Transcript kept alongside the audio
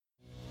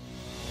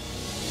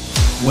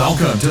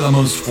Welcome to the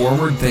most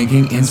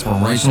forward-thinking,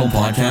 inspirational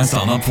podcast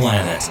on the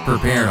planet.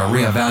 Prepare to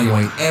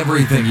reevaluate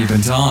everything you've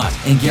been taught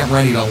and get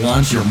ready to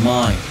launch your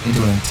mind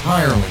into an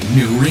entirely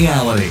new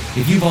reality.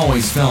 If you've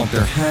always felt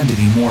there had to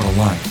be more to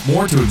life,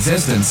 more to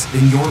existence,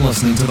 then you're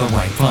listening to the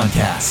right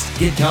podcast.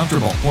 Get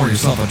comfortable, pour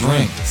yourself a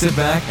drink, sit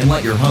back, and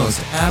let your host,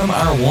 Adam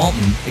R.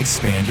 Walton,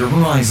 expand your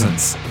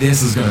horizons.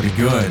 This is going to be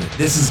good.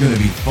 This is going to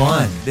be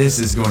fun. This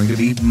is going to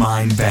be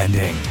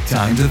mind-bending.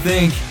 Time to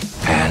think.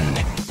 And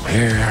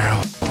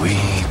here we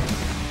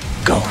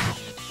go.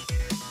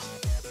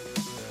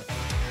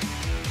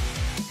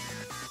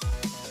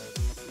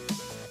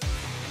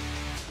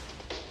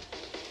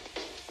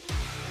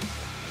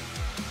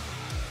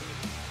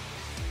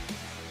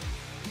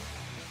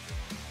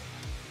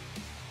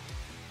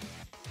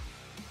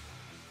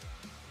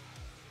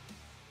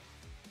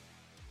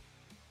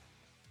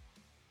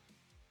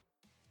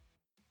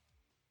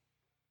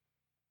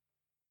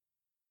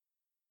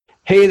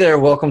 Hey there,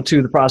 welcome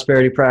to the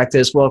Prosperity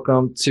Practice.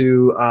 Welcome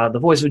to the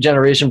Voice of a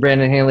Generation.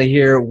 Brandon Hanley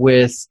here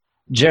with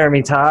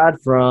Jeremy Todd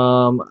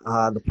from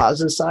the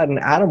positive side and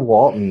Adam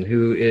Walton,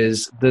 who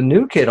is the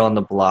new kid on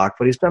the block,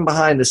 but he's been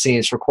behind the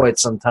scenes for quite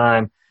some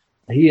time.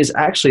 He is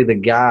actually the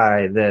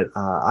guy that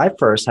I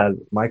first had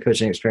my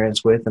coaching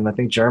experience with, and I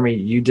think, Jeremy,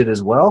 you did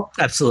as well.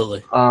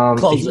 Absolutely.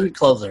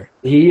 Closer.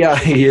 He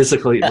is a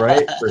cleat,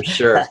 right? For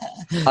sure.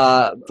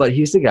 But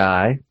he's the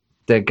guy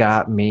that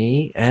got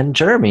me and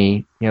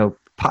Jeremy,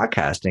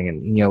 podcasting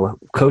and,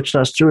 coached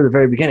us through the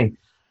very beginning.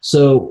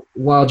 So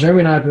while Jeremy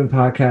and I have been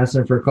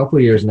podcasting for a couple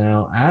of years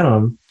now,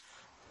 Adam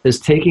is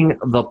taking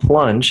the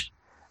plunge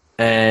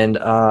and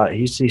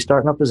he's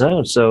starting up his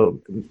own.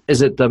 So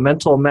is it the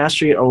Mental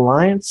Mastery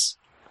Alliance,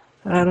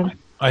 Adam?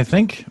 I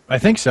think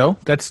so.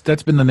 That's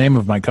been the name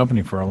of my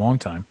company for a long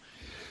time.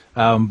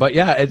 But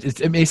yeah,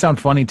 it may sound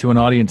funny to an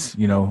audience,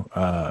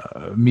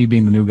 me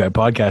being the new guy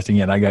podcasting,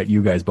 yet I got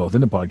you guys both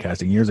into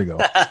podcasting years ago.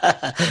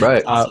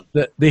 Right.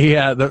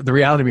 The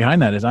reality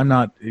behind that is I'm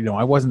not,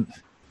 I wasn't,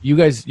 you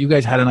guys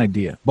had an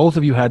idea. Both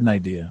of you had an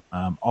idea.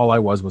 All I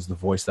was the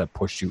voice that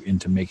pushed you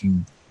into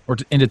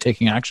into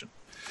taking action.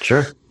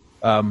 Sure.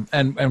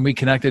 And we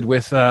connected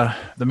with the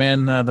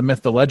man, the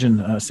myth, the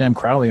legend, Sam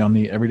Crowley on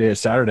the Every Day is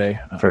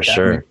Saturday. For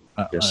sure.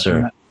 Yes,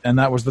 sir. And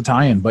that was the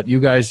tie-in. But you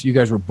guys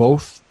were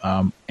both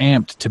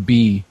amped to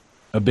be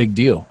a big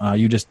deal.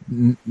 You just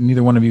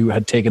neither one of you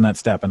had taken that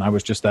step, and I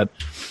was just that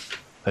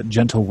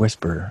gentle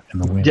whisper in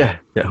the wind. Yeah,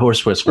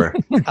 horse whisper.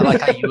 I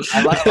like how you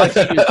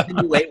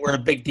insinuate we're a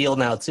big deal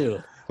now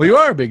too. Well, you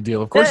are a big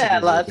deal, of course.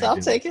 Yeah, I'll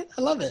take it.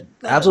 I love it.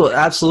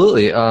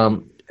 Absolutely.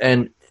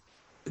 And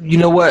you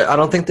know what? I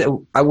don't think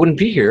that I wouldn't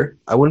be here.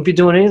 I wouldn't be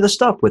doing any of the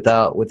stuff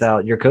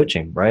without your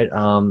coaching, right?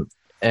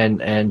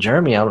 And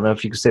Jeremy, I don't know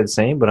if you could say the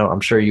same, but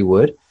I'm sure you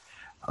would.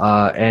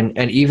 And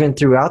even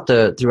throughout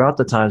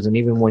the times, and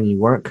even when you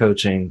weren't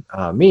coaching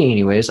me,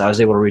 anyways, I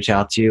was able to reach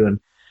out to you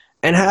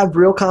and have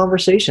real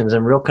conversations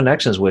and real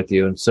connections with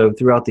you. And so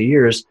throughout the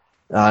years,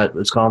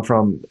 it's gone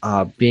from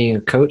being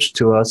a coach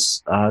to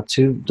us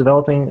to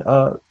developing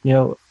a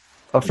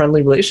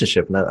friendly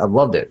relationship, and I've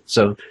loved it.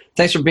 So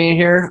thanks for being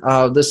here.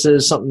 This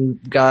is something,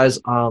 guys,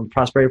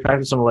 Prosperity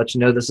Practice. I'm gonna let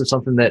you know this is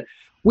something that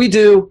we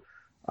do.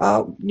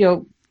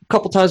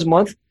 Couple times a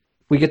month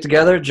we get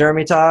together,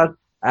 Jeremy, Todd,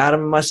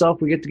 Adam, and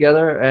myself. We get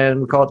together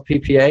and we call it the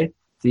PPA,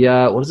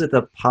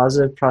 the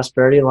Positive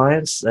Prosperity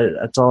Alliance.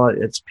 That's all.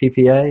 It's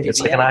PPA. It's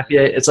like an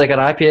IPA. It's like an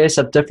IPA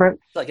except different.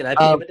 It's like an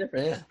IPA but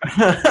different.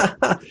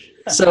 Yeah.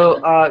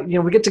 So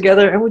we get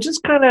together and we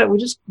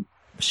just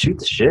shoot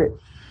the shit.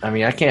 I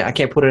mean, I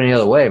can't put it any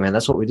other way, man.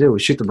 That's what we do.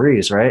 We shoot the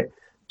breeze, right?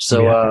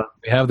 So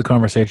we have the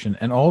conversation,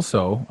 and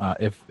also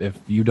if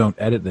you don't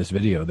edit this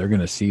video, they're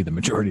going to see the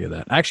majority of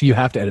that. Actually, you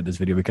have to edit this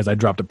video because I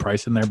dropped a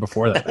price in there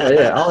before that.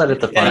 Yeah, I'll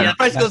edit the file. Yeah,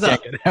 price goes up.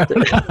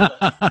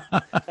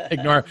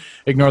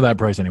 Ignore that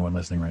price. Anyone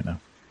listening right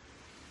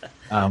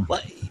now?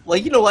 Well,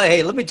 you know what?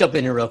 Hey, let me jump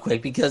in here real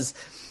quick because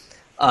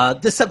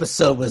this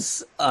episode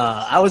was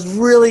I was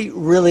really,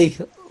 really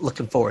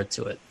looking forward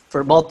to it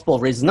for multiple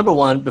reasons. Number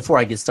one, before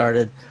I get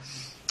started.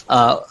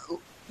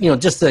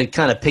 Just to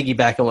kind of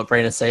piggyback on what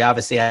Brandon said,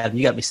 obviously, Adam,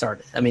 you got me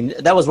started. I mean,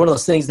 that was one of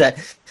those things that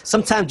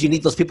sometimes you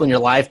need those people in your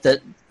life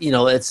that,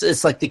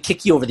 it's like to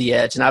kick you over the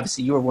edge. And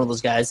obviously you were one of those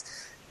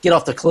guys, get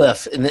off the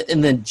cliff and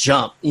then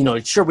jump.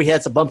 Sure, we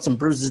had some bumps and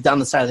bruises down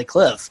the side of the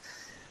cliff,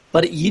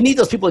 but you need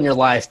those people in your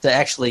life to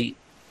actually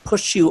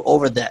push you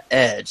over that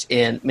edge.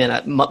 And,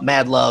 man,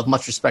 mad love,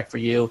 much respect for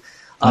you.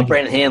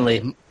 Brandon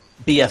Hanley,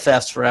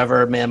 BFFs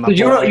forever, man.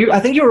 I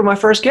think you were my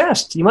first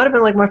guest. You might have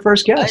been like my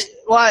first guest.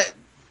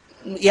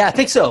 Yeah, I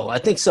think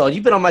so.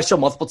 You've been on my show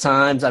multiple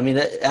times. I mean,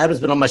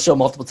 Adam's been on my show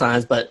multiple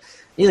times, but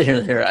neither here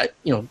nor there.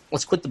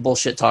 Let's quit the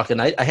bullshit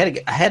talking. I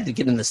had to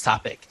get in this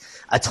topic.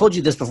 I told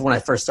you this before when I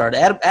first started.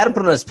 Adam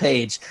put it on his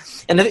page.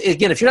 And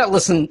again, if you're not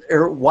listening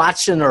or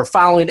watching or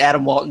following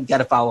Adam Walton, you got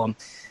to follow him.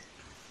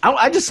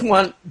 I just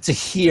want to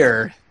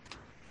hear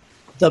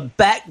the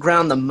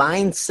background, the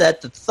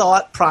mindset, the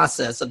thought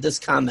process of this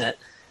comment.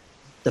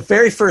 The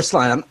very first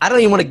line. I don't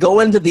even want to go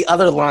into the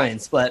other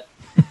lines, but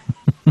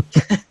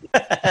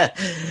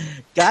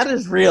God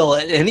is real,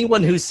 and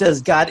anyone who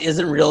says God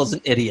isn't real is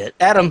an idiot.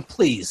 Adam,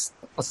 please,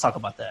 let's talk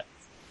about that.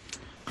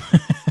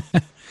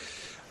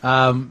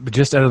 But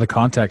just out of the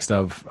context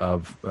of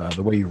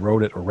the way you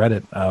wrote it or read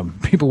it,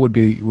 people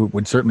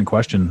would certainly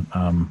question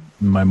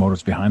my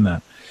motives behind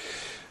that.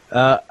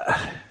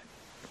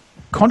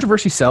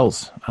 Controversy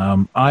sells.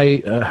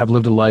 I have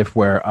lived a life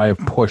where I have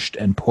pushed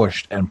and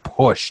pushed and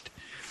pushed.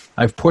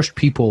 I've pushed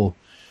people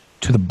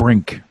to the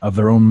brink of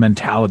their own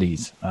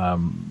mentalities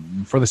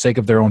for the sake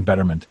of their own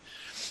betterment.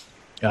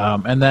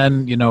 And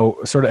then,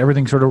 sort of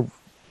everything sort of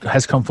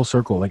has come full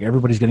circle. Like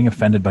everybody's getting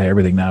offended by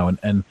everything now.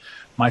 And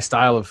my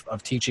style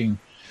of teaching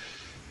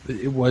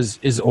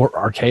is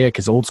archaic,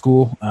 is old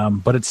school,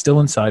 but it's still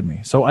inside me.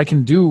 So I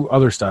can do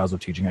other styles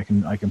of teaching. I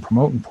can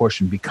promote and push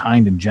and be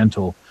kind and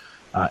gentle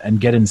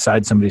and get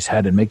inside somebody's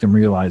head and make them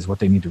realize what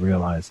they need to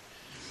realize.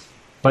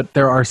 But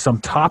there are some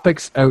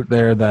topics out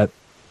there that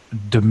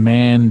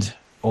demand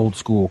old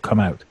school come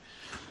out.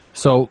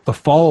 So the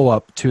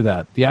follow-up to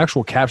that, the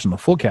actual caption, the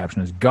full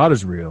caption is God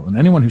is real, and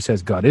anyone who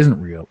says God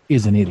isn't real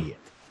is an idiot.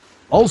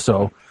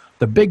 Also,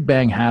 the Big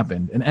Bang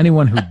happened, and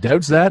anyone who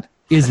doubts that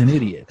is an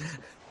idiot.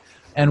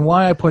 And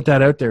why I put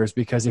that out there is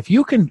because if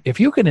you can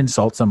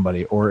insult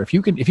somebody, or if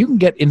you can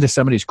get into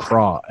somebody's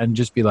craw and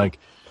just be like,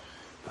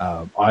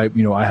 I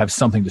have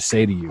something to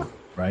say to you,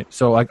 right?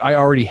 So like I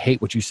already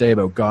hate what you say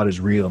about God is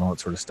real and all that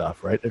sort of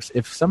stuff, right?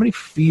 If somebody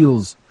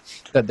feels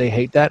that they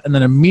hate that, and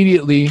then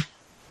immediately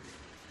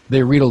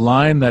they read a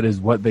line that is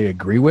what they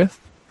agree with,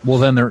 well,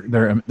 then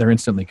they're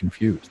instantly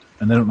confused,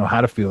 and they don't know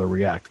how to feel or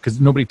react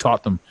because nobody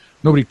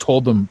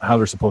told them how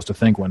they're supposed to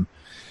think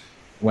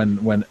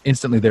when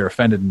instantly they're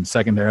offended and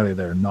secondarily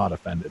they're not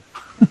offended.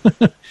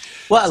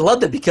 Well, I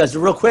love that because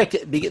real quick,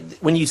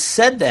 when you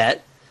said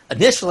that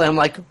initially, I'm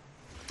like,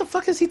 what the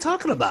fuck is he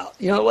talking about?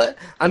 You know what?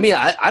 I mean,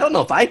 I don't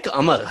know if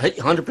I'm a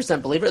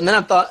 100% believer, and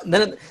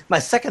then my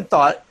second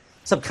thought,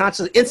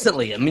 subconsciously,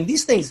 instantly. I mean,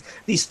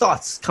 these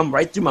thoughts come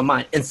right through my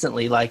mind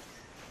instantly. Like,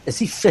 is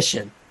he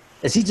fishing?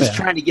 Is he just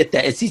trying to get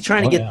that? Is he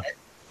trying to get that?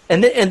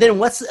 And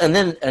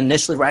then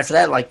initially right after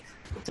that, like,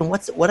 then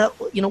what's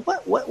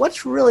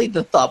really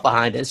the thought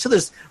behind it? So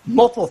there's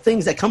multiple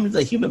things that come to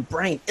the human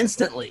brain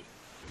instantly.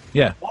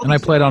 Yeah, and I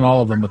played on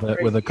all of them with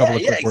a couple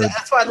of quick words.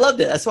 That's why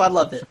I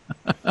loved it.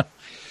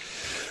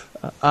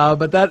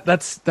 But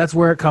that's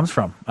where it comes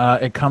from.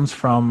 It comes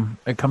from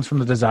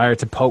the desire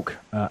to poke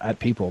at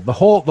people. The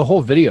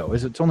whole video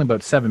it's only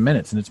about 7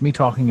 minutes, and it's me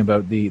talking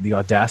about the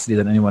audacity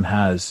that anyone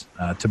has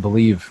to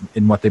believe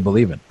in what they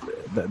believe in,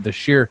 the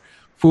sheer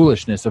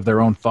foolishness of their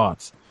own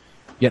thoughts,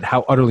 yet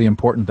how utterly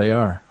important they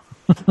are,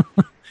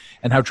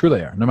 and how true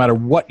they are. No matter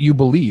what you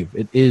believe,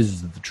 it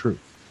is the truth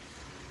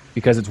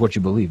because it's what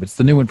you believe. It's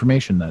the new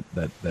information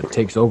that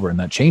takes over and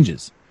that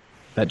changes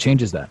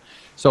that.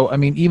 So, I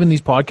mean, even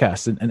these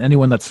podcasts and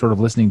anyone that's sort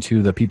of listening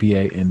to the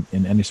PPA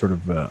in any sort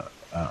of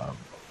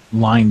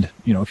lined,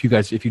 if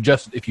you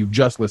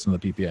just listen to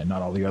the PPA,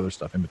 not all the other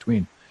stuff in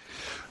between,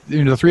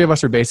 the three of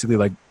us are basically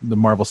like the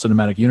Marvel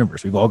Cinematic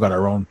Universe. We've all got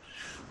our own,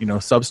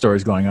 sub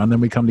stories going on.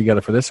 Then we come together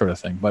for this sort of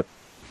thing. But,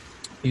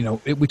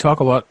 we talk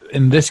a lot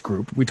in this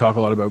group. We talk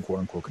a lot about quote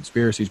unquote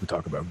conspiracies. We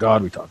talk about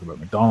God. We talk about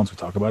McDonald's. We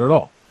talk about it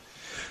all.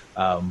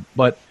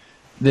 But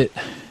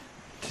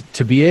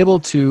to be able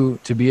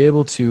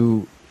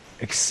to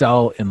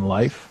excel in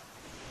life,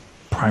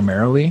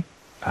 primarily,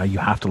 you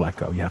have to let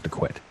go. You have to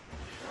quit.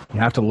 You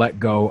have to let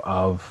go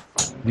of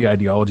the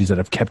ideologies that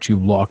have kept you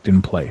locked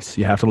in place.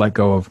 You have to let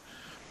go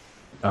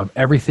of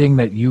everything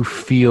that you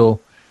feel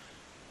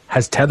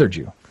has tethered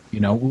you.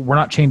 We're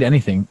not chained to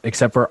anything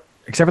except for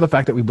the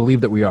fact that we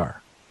believe that we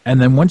are.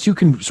 And then once you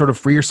can sort of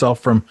free yourself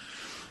from,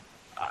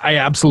 I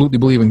absolutely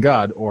believe in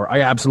God, or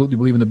I absolutely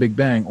believe in the Big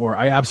Bang, or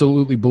I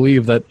absolutely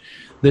believe that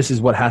this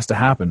is what has to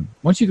happen.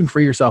 Once you can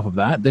free yourself of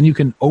that, then you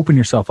can open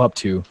yourself up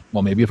to,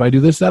 well, maybe if I do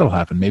this, that'll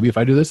happen. Maybe if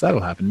I do this,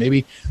 that'll happen.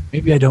 Maybe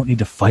I don't need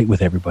to fight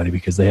with everybody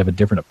because they have a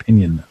different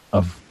opinion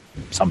of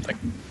something.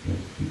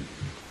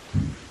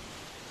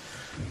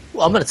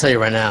 Well, I'm going to tell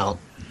you right now.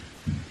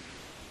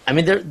 I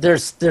mean,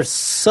 there's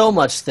so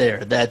much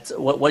there that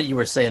what you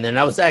were saying there, and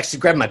I was actually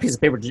grabbing my piece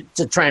of paper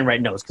to try and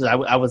write notes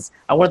because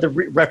I wanted to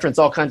reference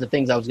all kinds of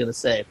things I was going to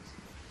say.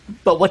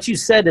 But what you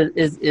said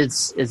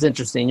is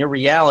interesting. Your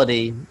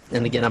reality,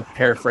 and again, I'm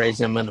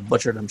paraphrasing. I'm going to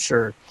butcher it, I'm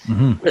sure,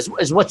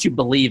 is what you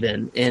believe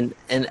in, and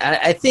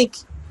I think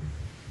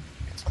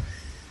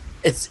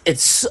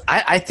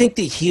I think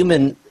the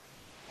human,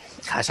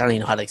 gosh, I don't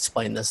even know how to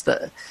explain this.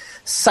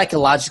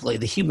 Psychologically,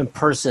 the human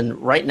person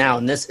right now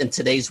in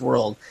today's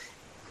world,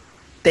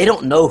 they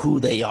don't know who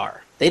they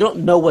are. They don't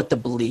know what to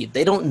believe.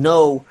 They don't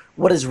know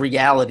what is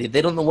reality.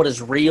 They don't know what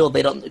is real.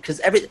 They don't,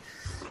 because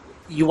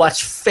you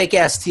watch fake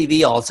ass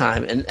TV all the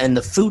time, and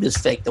the food is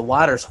fake. The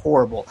water's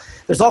horrible.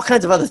 There's all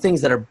kinds of other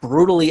things that are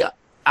brutally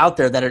out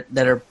there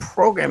that are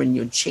programming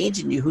you and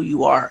changing you who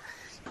you are.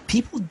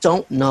 People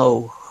don't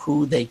know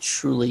who they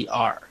truly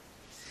are.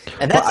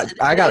 And that's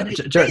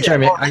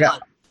Jeremy.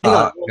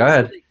 Go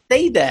ahead. I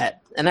say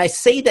that, and I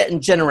say that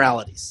in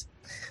generalities.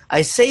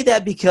 I say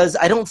that because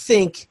I don't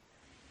think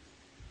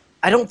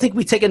I don't think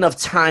we take enough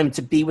time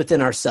to be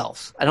within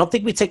ourselves. I don't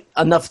think we take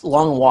enough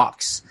long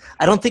walks.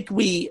 I don't think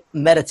we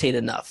meditate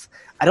enough.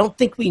 I don't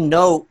think we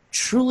know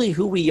truly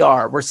who we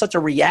are. We're such a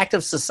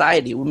reactive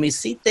society. When we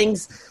see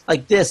things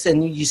like this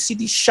and you see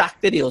these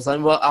shock videos,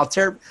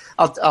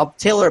 I'll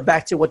tailor it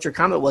back to what your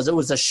comment was. It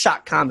was a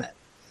shock comment.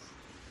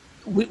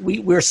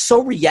 We're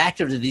so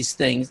reactive to these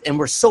things, and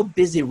we're so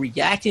busy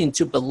reacting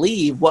to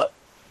believe what.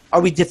 Are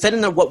we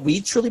defending what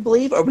we truly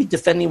believe, or are we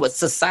defending what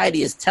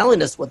society is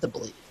telling us what to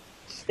believe?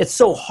 It's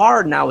so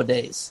hard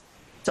nowadays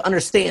to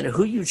understand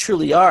who you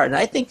truly are. And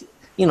I think,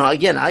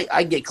 again,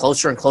 I get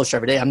closer and closer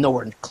every day. I'm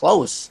nowhere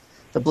close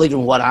to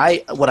believing what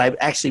I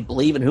actually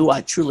believe and who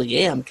I truly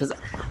am. Because,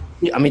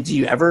 do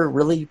you ever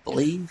really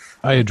believe?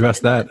 I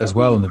addressed that as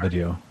well in the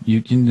video.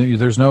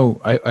 There's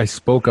no. I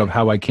spoke of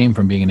how I came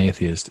from being an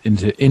atheist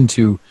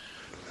into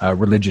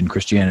religion,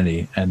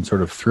 Christianity, and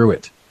sort of through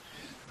it,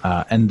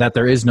 and that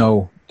there is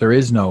no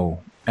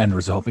end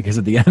result, because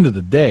at the end of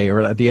the day,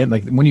 or at the end,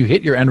 like when you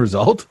hit your end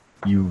result,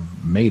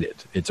 you've made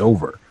it. It's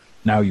over.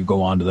 Now you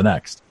go on to the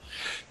next.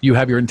 You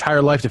have your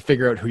entire life to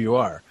figure out who you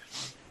are,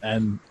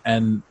 and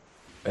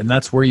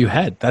that's where you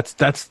head. That's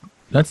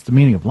the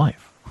meaning of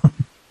life.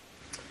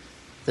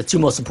 The two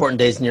most important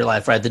days in your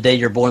life, right? The day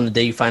you're born, the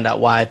day you find out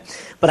why.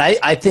 But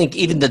I think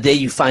even the day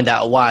you find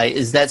out why,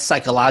 is that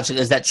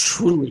psychological? Is that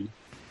truly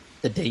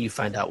the day you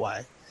find out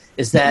why?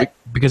 Is that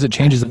because it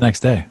changes the next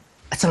day?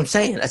 That's what I'm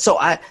saying. So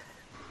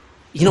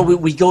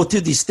we go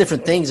through these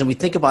different things and we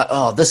think about,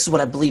 oh, this is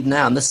what I believe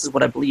now, and this is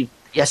what I believed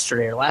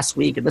yesterday or last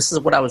week, and this is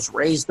what I was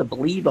raised to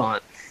believe on.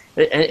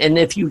 And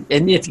if you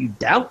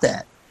doubt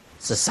that,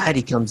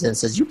 society comes in and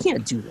says, you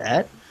can't do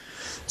that.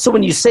 So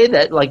when you say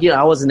that,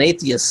 I was an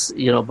atheist,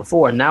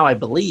 before, and now I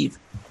believe,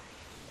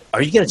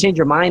 are you going to change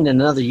your mind in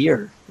another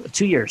year,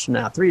 2 years from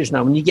now, 3 years from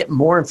now, when you get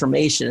more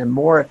information and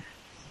more,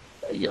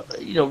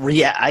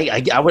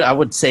 I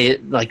would say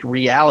like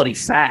reality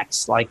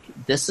facts, like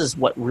this is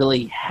what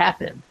really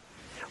happened.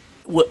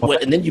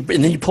 And then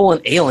you pull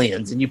in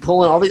aliens and you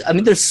pull in all these.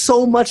 There's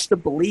so much to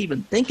believe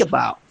and think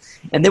about,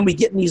 and then we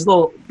get in these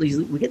little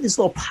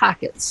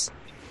pockets,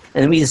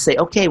 and we just say,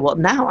 okay, well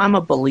now I'm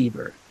a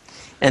believer.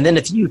 And then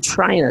if you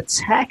try and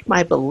attack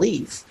my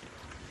belief,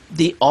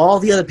 all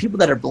the other people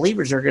that are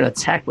believers are going to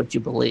attack what you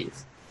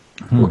believe.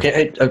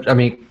 Okay,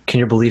 can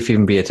your belief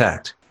even be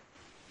attacked?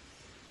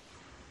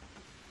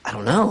 I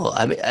don't know.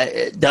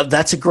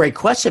 That's a great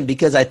question,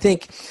 because I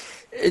think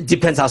it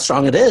depends how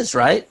strong it is,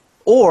 right?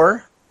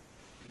 Or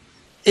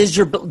this is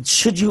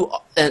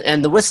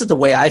the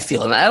way I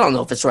feel, and I don't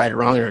know if it's right or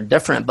wrong or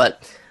indifferent,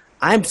 but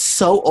I'm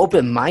so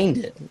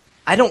open-minded.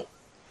 I don't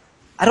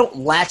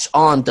latch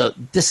on to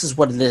this is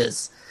what it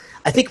is.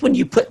 I think when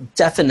you put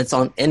definites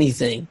on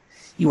anything,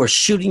 you are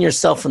shooting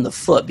yourself in the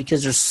foot,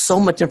 because there's so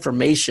much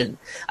information.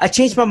 I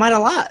changed my mind a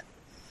lot.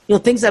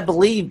 Things I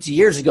believed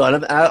years ago,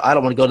 and I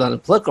don't want to go down the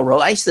political road.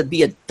 I used to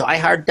be a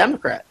diehard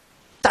Democrat.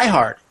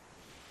 Diehard.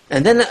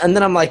 And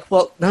then I'm like,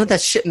 well, none of that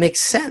shit makes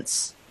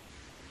sense.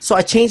 So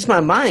I changed my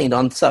mind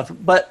on stuff.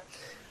 But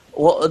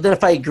then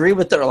if I agree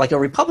with like a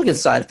Republican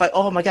side,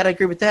 oh my God, I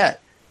agree with that.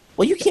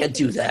 Well, you can't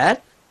do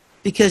that,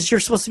 because you're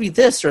supposed to be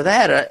this or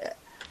that.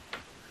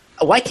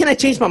 Why can't I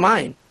change my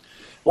mind?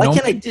 Why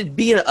can't I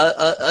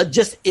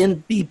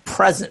be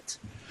present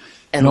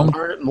and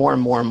learn it more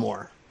and more and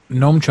more?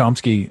 Noam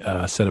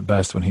Chomsky said it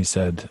best when he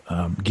said,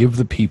 give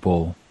the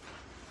people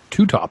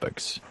 2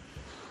 topics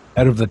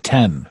out of the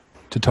 10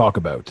 to talk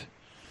about,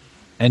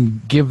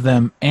 and give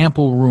them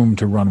ample room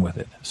to run with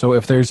it. So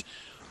if there's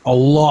a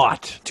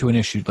lot to an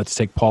issue, let's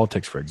take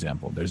politics, for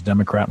example. There's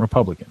Democrat and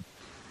Republican,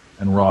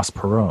 and Ross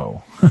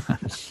Perot.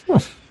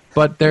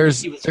 But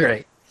he was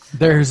great.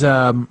 There's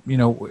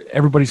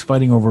everybody's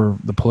fighting over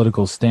the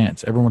political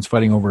stance. Everyone's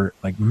fighting over,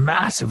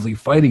 massively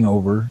fighting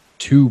over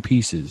 2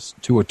 pieces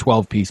to a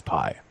 12-piece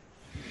pie.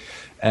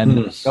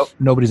 And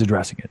nobody's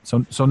addressing it.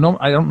 So no,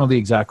 I don't know the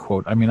exact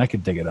quote. I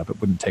could dig it up.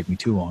 It wouldn't take me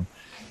too long.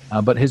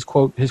 But his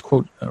quote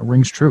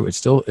rings true. It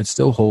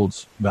still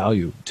holds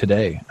value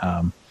today.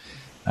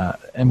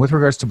 And with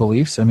regards to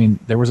beliefs,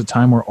 there was a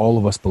time where all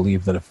of us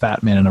believed that a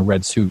fat man in a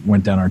red suit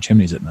went down our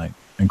chimneys at night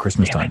in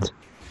Christmas time.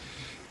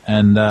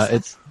 And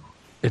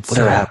it's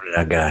whatever happened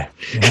to that guy?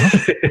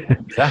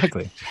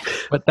 Exactly.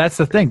 But that's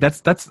the thing.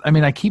 That's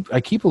I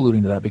keep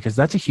alluding to that, because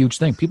that's a huge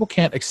thing. People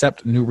can't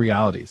accept new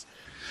realities,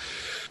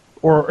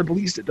 or at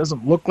least it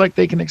doesn't look like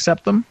they can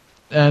accept them.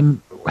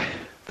 And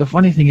the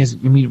funny thing is,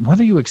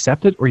 whether you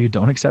accept it or you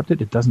don't accept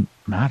it, it doesn't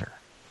matter.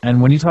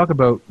 And when you talk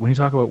about what's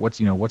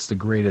the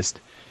greatest,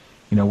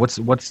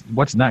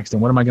 what's next,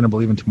 and what am I going to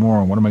believe in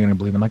tomorrow, and what am I going to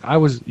believe in? Like I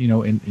was,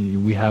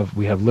 we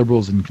have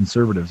liberals and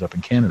conservatives up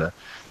in Canada.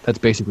 That's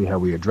basically how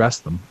we address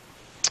them.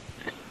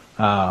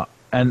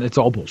 And it's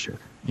all bullshit.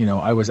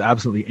 I was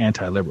absolutely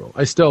anti-liberal.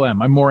 I still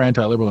am. I'm more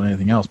anti-liberal than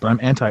anything else, but I'm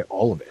anti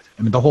all of it.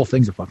 The whole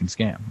thing's a fucking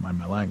scam, mind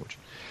my language.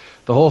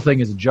 The whole thing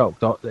is a joke.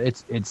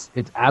 It's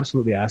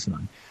absolutely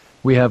asinine.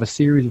 We have a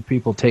series of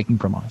people taking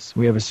from us.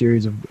 We have a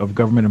series of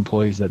government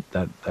employees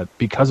that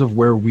because of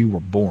where we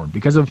were born,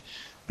 because of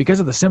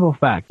the simple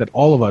fact that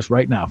all of us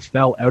right now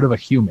fell out of a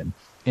human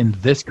in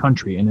this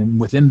country and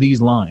within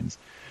these lines,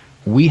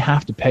 we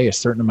have to pay a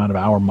certain amount of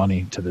our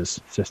money to this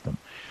system,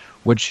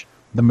 which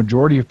the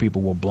majority of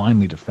people will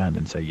blindly defend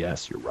and say,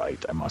 yes, you're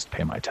right, I must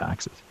pay my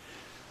taxes.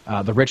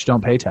 The rich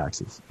don't pay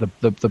taxes.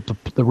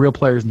 The real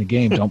players in the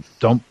game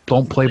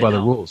don't play by the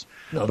rules.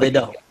 No, they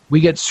don't. We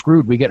get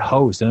screwed. We get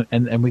hosed,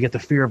 and we get the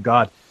fear of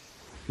God.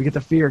 We get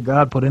the fear of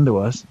God put into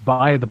us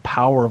by the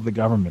power of the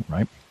government,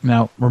 right?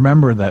 Now,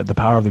 remember that the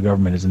power of the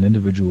government is an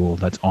individual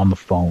that's on the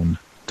phone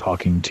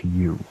talking to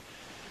you.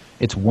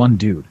 It's one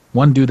dude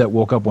that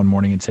woke up one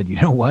morning and said, you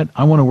know what?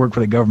 I want to work for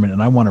the government,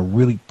 and I want to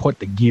really put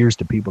the gears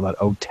to people that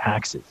owe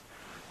taxes.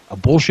 A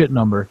bullshit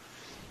number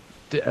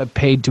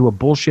paid to a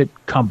bullshit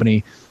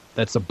company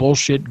that's a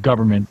bullshit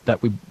government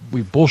that we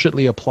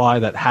bullshitly apply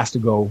that has to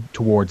go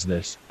towards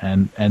this.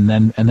 And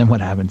then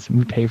what happens?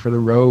 We pay for the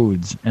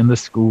roads and the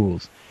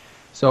schools.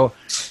 So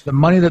the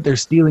money that they're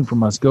stealing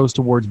from us goes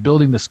towards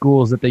building the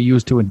schools that they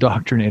use to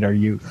indoctrinate our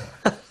youth.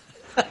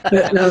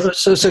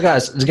 So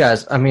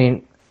guys, I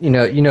mean, you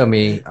know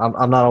me.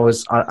 I'm not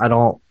always. I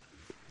don't.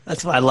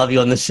 That's why I love you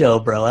on the show,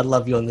 bro. I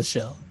love you on the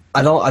show.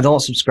 I don't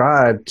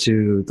subscribe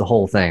to the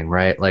whole thing,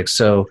 right? Like,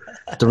 so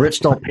the rich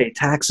don't pay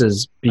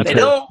taxes because they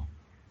don't.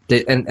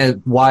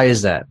 And why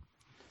is that?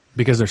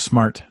 Because they're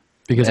smart.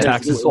 Because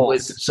taxes.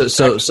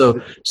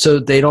 So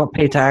they don't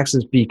pay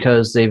taxes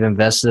because they've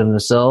invested in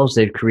themselves.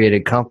 They've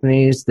created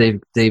companies. They've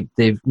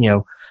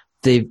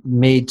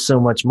made so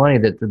much money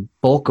that the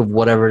bulk of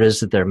whatever it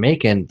is that they're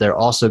making, they're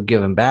also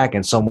giving back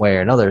in some way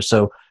or another.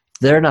 So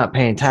they're not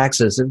paying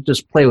taxes.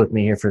 Just play with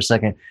me here for a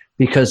second,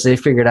 because they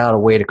figured out a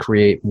way to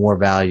create more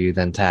value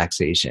than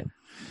taxation.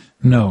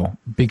 No,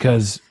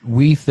 because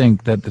we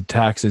think that the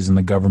taxes in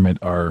the government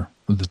are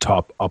the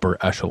top upper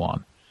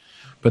echelon.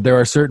 But there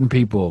are certain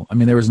people. I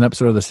mean, there was an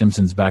episode of The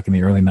Simpsons back in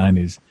the early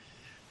 90s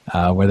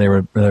where they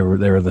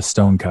were the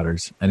stone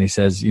cutters. And he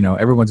says,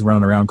 everyone's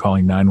running around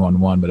calling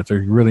 911, but if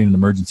there's really an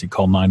emergency,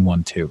 call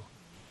 912.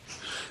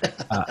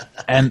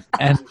 And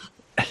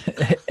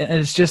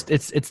it's just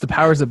it's the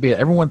powers that be.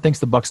 Everyone thinks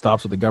the buck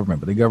stops with the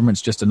government, but the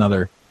government's just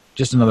another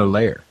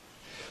layer.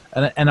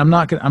 And I'm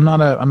not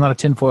a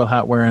tinfoil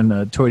hat wearing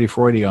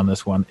toity-froity on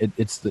this one.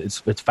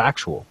 It's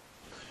factual.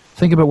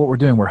 Think about what we're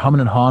doing. We're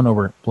humming and hawing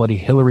over bloody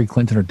Hillary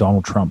Clinton or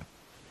Donald Trump.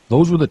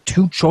 Those were the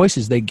two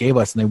choices they gave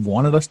us, and they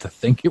wanted us to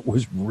think it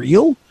was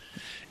real.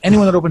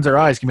 Anyone that opens their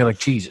eyes can be like,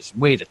 Jesus,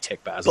 wait a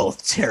tick, Basil.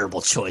 Both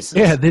terrible choices.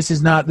 Yeah, this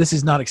is not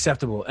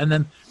acceptable. And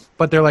then,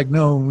 but they're like,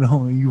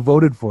 no, you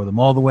voted for them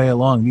all the way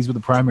along. These were the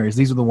primaries.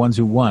 These were the ones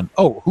who won.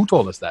 Oh, who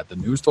told us that? The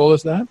news told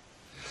us that?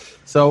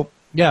 So,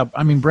 yeah,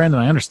 I mean, Brandon,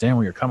 I understand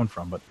where you're coming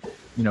from, but,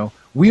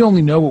 we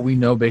only know what we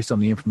know based on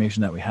the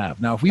information that we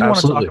have. Now, if you want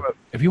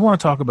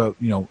to talk about,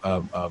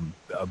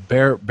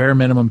 bare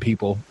minimum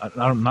people, I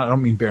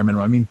don't mean bare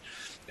minimum. I mean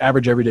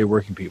average everyday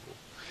working people.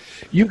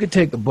 You could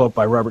take the book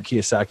by Robert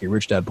Kiyosaki,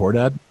 Rich Dad Poor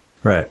Dad,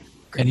 right?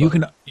 And you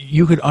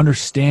could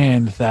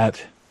understand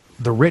that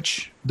the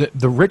rich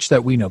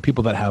that we know,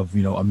 people that have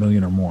 $1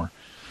 million or more,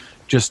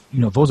 just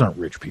those aren't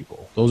rich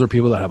people. Those are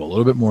people that have a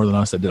little bit more than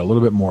us, that did a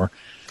little bit more.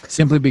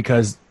 Simply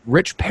because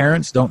rich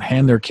parents don't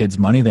hand their kids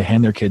money, they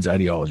hand their kids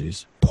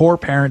ideologies. Poor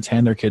parents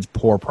hand their kids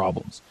poor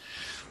problems.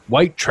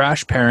 White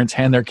trash parents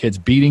hand their kids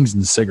beatings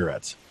and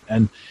cigarettes.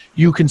 And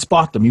you can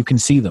spot them, you can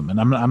see them. And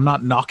I'm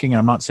not knocking, and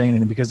I'm not saying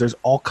anything, because there's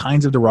all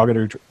kinds of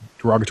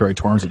derogatory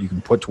terms that you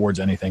can put towards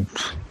anything.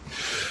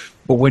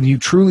 But when you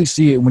truly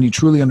see it, when you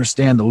truly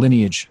understand the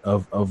lineage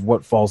of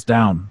what falls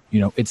down,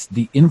 it's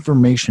the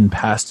information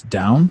passed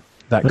down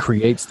that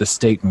creates the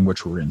state in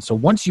which we're in. So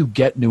once you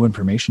get new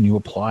information, you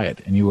apply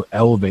it and you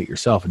elevate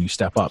yourself and you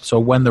step up. So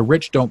when the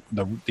rich don't,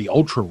 the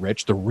ultra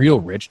rich, the real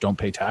rich don't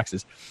pay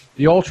taxes,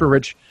 the ultra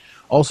rich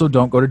also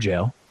don't go to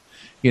jail.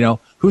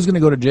 Who's going to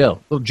go to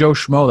jail? Little Joe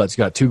Schmo that's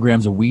got 2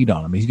 grams of weed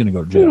on him, he's going to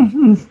go to jail.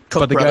 Mm-hmm.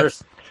 But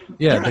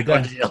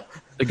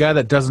the guy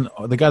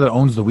that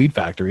owns the weed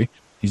factory,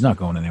 he's not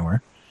going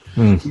anywhere.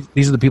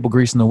 These are the people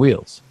greasing the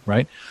wheels,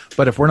 right?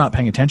 But if we're not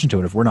paying attention to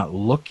it, if we're not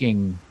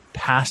looking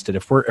past it,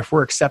 if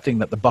we're accepting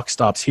that the buck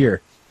stops here,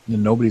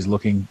 then nobody's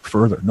looking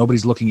further.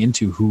 Nobody's looking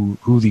into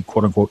who the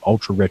quote unquote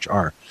ultra rich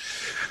are.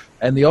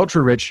 And the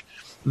ultra rich,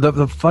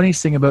 the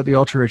funniest thing about the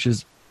ultra rich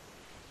is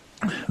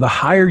the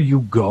higher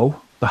you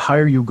go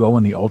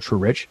in the ultra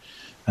rich.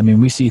 I mean,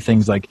 we see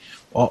things like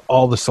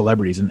all the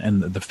celebrities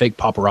and the fake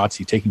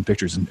paparazzi taking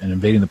pictures and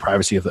invading the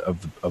privacy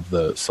of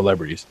the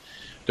celebrities.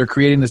 They're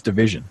creating this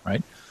division,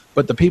 right?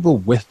 But the people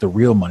with the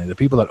real money, the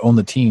people that own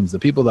the teams, the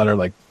people that are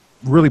like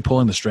really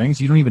pulling the strings,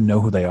 you don't even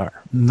know who they are.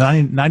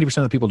 90%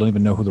 of the people don't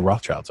even know who the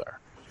Rothschilds are.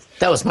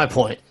 That was my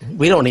point.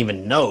 We don't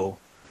even know.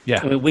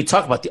 Yeah. I mean, we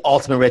talk about the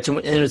ultimate rich, and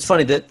it's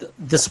funny that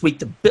this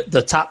week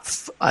the top,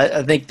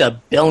 I think the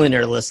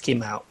billionaire list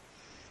came out.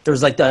 There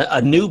was like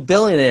a new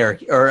billionaire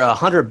or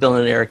 100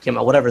 billionaire came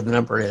out, whatever the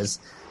number is.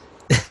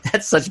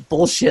 That's such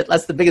bullshit.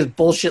 That's the biggest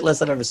bullshit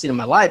list I've ever seen in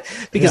my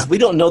life, because we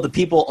don't know the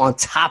people on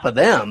top of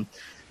them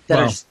that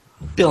are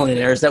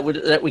billionaires that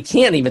we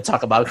can't even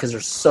talk about because they're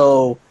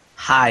so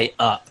high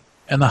up.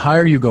 And the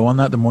higher you go on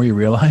that, the more you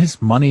realize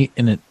money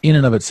in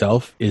and of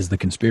itself is the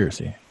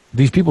conspiracy.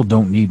 These people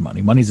don't need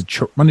money. Money's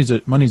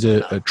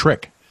a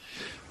trick.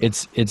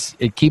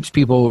 It keeps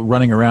people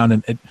running around,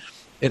 and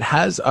it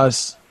has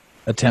us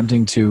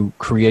attempting to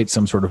create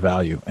some sort of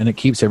value, and it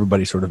keeps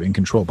everybody sort of in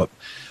control. But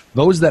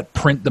those that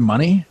print the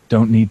money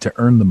don't need to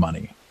earn the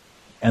money.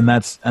 And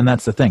that's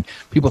the thing.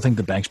 People think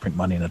the banks print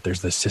money and that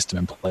there's this system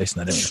in place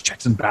and that there's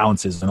checks and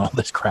balances and all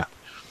this crap.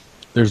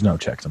 There's no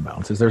checks and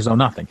balances. There's no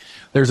nothing.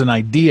 There's an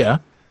idea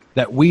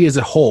that we as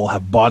a whole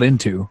have bought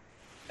into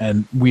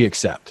and we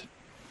accept.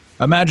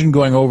 Imagine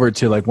going over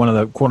to like one of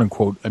the quote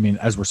unquote, I mean,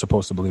 as we're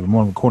supposed to believe,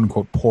 one of the quote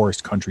unquote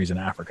poorest countries in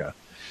Africa,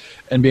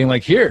 and being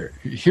like,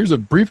 here's a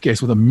briefcase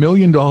with $1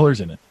 million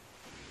in it.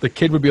 The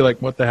kid would be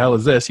like, what the hell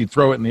is this? He'd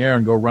throw it in the air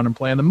and go run and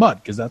play in the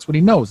mud because that's what he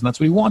knows and that's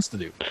what he wants to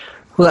do.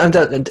 Well, and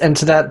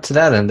to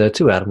that end, though,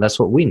 too, Adam, that's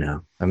what we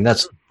know. I mean,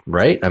 that's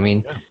right. I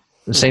mean,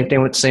 the same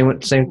thing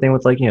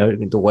with like, you know,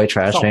 the white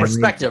trash. It's all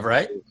perspective,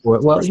 right?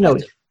 Well,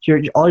 perspective.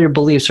 You know, all your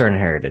beliefs are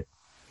inherited.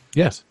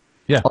 Yes.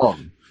 Yeah.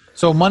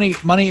 So money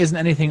isn't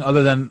anything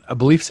other than a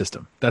belief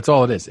system. That's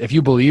all it is. If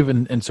you believe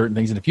in certain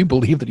things, and if you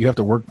believe that you have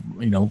to work,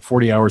 you know,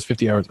 40 hours,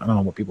 50 hours, I don't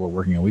know what people are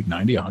working a week,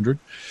 90, 100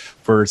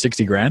 for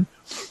 60 grand.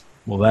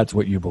 Well, that's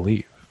what you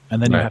believe.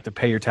 And then you have to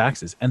pay your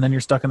taxes. And then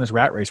you're stuck in this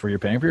rat race where you're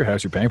paying for your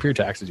house, you're paying for your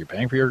taxes, you're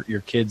paying for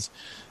your kids,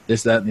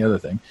 this, that, and the other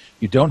thing.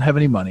 You don't have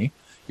any money.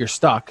 You're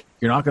stuck.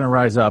 You're not going to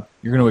rise up.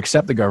 You're going to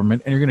accept the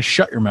government, and you're going to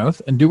shut your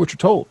mouth and do what you're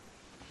told.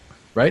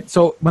 Right?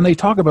 So when they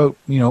talk about,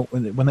 you know,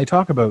 when they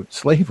talk about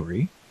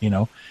slavery, you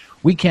know,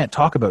 we can't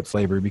talk about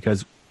slavery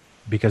because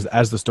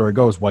as the story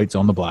goes, whites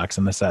own the blacks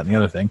and this, that, and the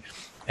other thing.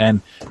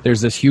 And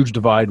there's this huge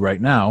divide right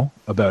now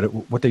about it.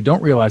 What they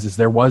don't realize is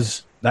there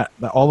was that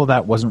all of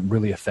that wasn't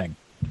really a thing.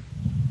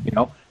 You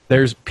know,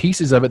 there's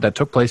pieces of it that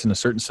took place in a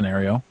certain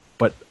scenario,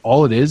 but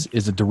all it is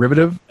a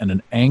derivative and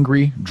an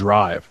angry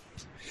drive.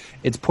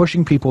 It's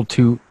pushing people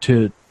to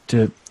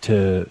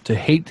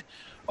hate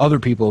other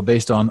people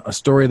based on a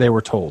story they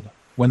were told,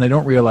 when they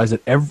don't realize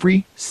that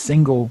every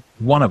single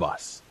one of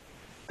us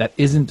that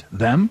isn't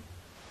them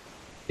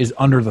is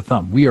under the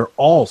thumb. We are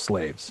all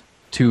slaves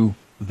to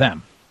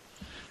them.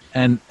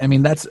 And I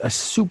mean, that's a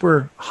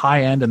super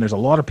high end, and there's a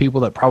lot of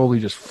people that probably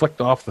just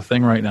flicked off the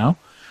thing right now.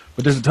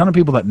 But there's a ton of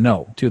people that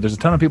know, too. There's a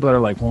ton of people that are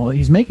like, well,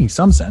 he's making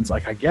some sense.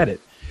 Like, I get it.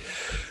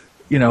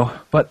 You know,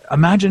 but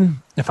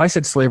imagine if I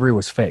said slavery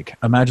was fake.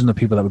 Imagine the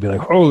people that would be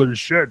like, holy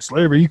shit,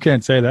 slavery, you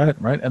can't say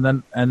that, right? And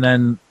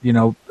then you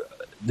know,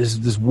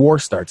 this war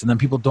starts, and then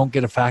people don't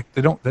get a fact.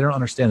 They don't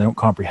understand. They don't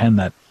comprehend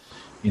that,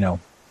 you know,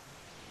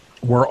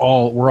 we're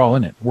all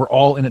in it. We're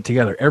all in it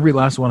together. Every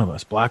last one of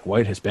us, black,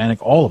 white,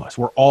 Hispanic, all of us,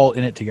 we're all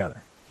in it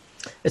together.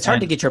 It's hard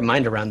to get your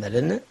mind around that,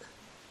 isn't it?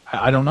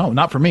 I don't know.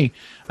 Not for me.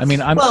 I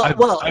mean,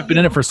 I've been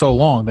in it for so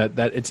long that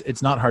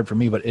it's not hard for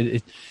me. But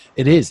it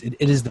is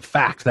the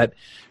fact that,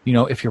 you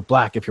know, if you're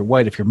black, if you're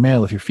white, if you're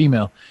male, if you're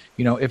female,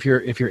 you know, if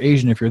you're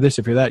Asian, if you're this,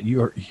 if you're that,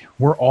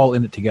 we're all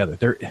in it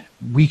together.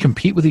 We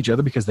compete with each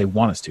other because they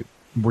want us to.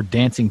 We're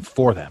dancing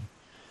for them,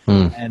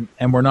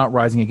 and we're not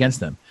rising against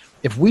them.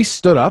 If we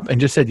stood up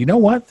and just said, you know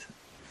what,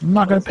 I'm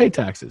not going to pay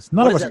taxes.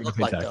 None of us are going to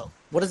pay taxes. Though?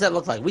 What does that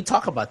look like? We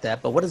talk about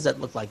that, but what does that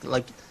look like?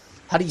 Like,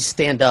 how do you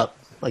stand up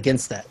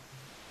against that?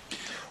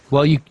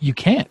 Well, you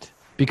can't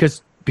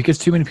because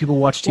too many people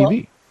watch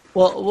TV.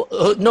 Well,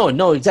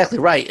 no, exactly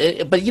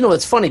right. But you know,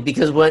 it's funny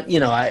because when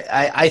you know,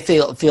 I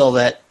feel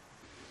that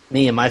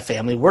me and my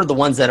family, we're the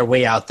ones that are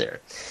way out there.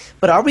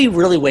 But are we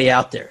really way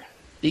out there?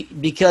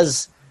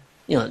 Because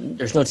you know,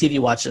 there's no TV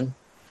watching,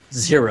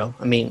 zero.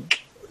 I mean,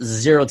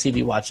 zero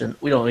TV watching.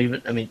 We don't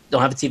even. I mean,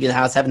 don't have a TV in the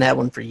house. Haven't had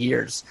one for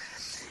years.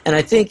 And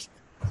I think,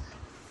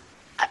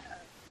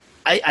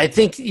 I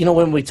think you know,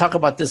 when we talk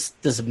about this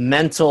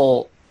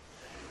mental.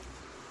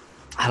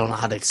 I don't know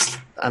how to.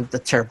 I'm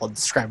terrible at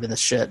describing this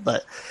shit,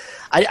 but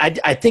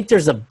I think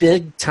there's a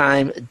big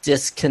time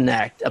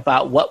disconnect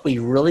about what we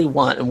really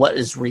want and what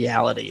is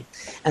reality.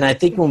 And I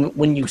think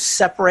when you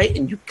separate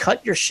and you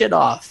cut your shit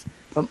off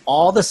from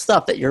all the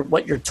stuff that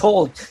what you're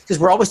told, because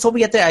we're always told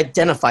we have to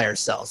identify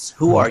ourselves.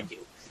 Who are you?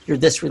 You're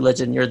this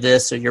religion. You're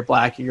this, or you're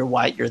black, or you're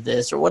white. You're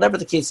this, or whatever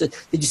the case is.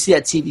 Did you see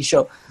that TV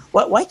show?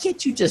 Why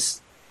can't you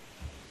just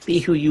be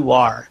who you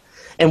are?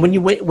 And when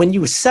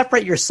you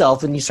separate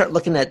yourself and you start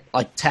looking at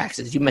like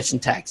taxes, you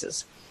mentioned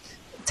taxes.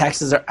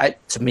 Taxes are,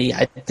 to me,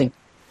 I think,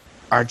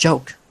 are a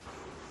joke.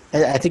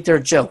 I think they're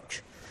a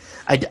joke.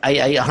 I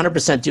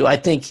 100% do. I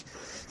think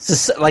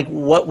like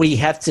what we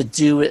have to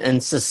do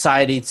in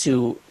society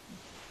to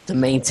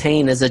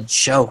maintain is a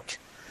joke.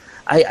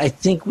 I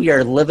think we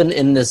are living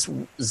in this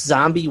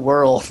zombie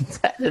world.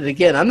 And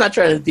again, I'm not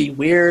trying to be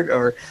weird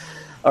or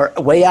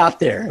way out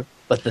there.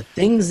 But the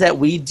things that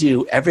we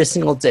do every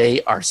single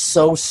day are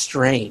so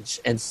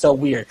strange and so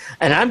weird.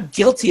 And I'm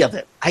guilty of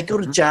it. I go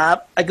to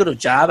a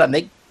job, I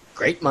make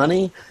great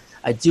money,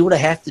 I do what I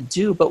have to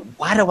do, but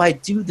why do I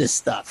do this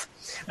stuff?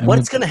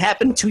 What's going to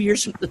happen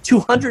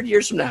 200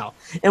 years from now?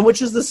 And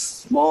which is the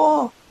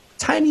small,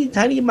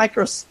 tiny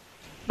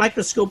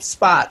microscope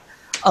spot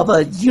of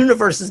a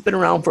universe that's been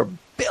around for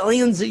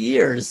billions of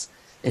years.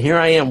 And here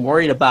I am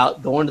worried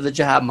about going to the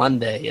job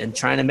Monday and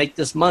trying to make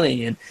this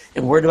money and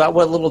worried about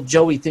what little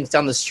Joey thinks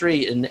down the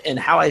street and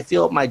how I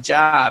feel at my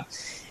job.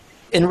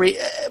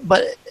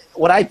 But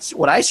what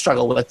I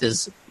struggle with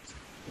is,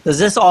 does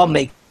this all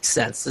make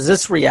sense? Is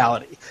this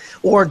reality?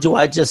 Or do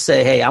I just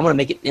say, hey, I want to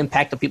make an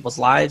impact on people's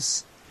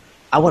lives.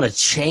 I want to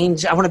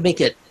change. I want to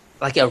make it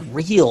like a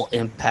real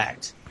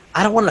impact.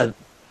 I don't want to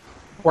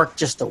work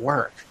just to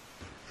work.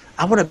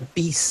 I want to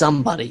be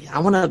somebody. I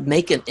want to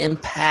make an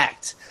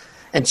impact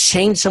and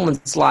change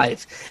someone's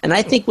life. And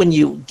I think when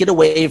you get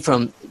away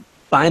from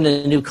buying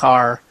a new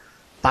car,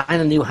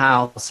 buying a new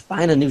house,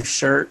 buying a new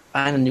shirt,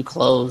 buying a new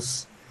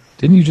clothes.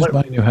 Didn't you just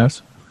buy a new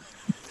house?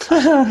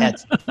 I had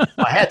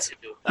to.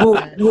 Well,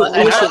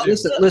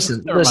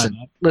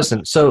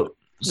 listen. So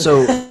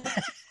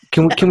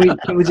can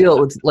we deal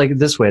with like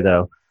this way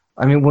though?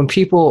 I mean, when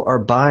people are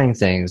buying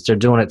things, they're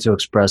doing it to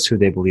express who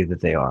they believe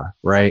that they are,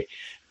 right?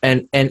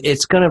 And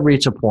it's going to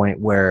reach a point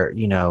where,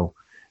 you know,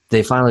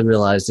 they finally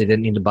realized they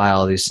didn't need to buy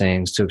all these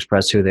things to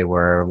express who they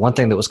were. One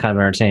thing that was kind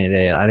of entertaining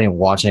today, I didn't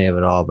watch any of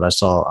it all, but I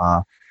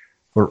saw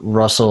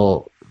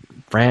Russell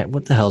Brand.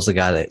 What the hell's the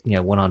guy that, you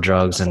know, went on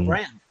drugs Russell and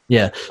Brand.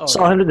 Yeah,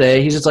 saw him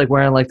today. He's just like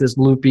wearing like this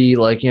loopy,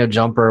 like, you know,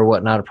 jumper or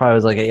whatnot. It probably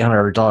was like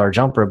 $800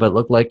 jumper, but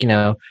looked like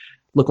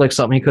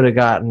something he could have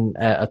gotten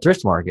at a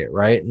thrift market,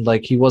 right? And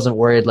like he wasn't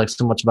worried like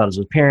so much about his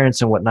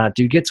appearance and whatnot.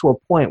 Do you get to a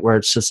point where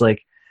it's just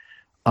like,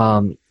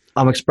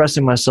 I'm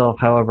expressing myself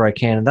however I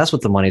can, and that's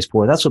what the money's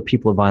for. That's what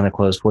people are buying the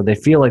clothes for. They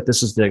feel like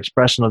this is the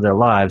expression of their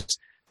lives,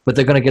 but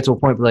they're going to get to a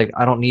point where like,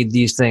 I don't need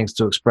these things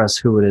to express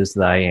who it is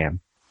that I am.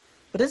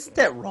 But isn't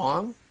that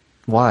wrong?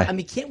 Why? I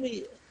mean, can't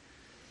we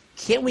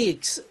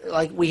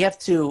like we have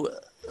to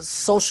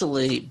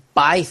socially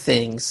buy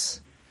things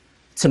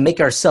to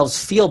make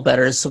ourselves feel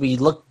better so we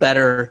look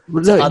better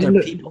to other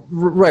people.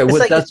 Right. It's Well,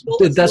 like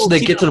that's they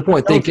get to the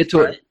point. They get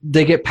to it.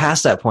 They get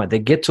past that point. They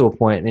get to a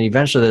point, and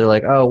eventually they're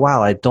like, "Oh,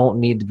 wow, I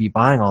don't need to be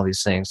buying all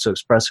these things to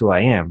express who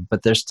I am."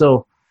 But they're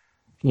still,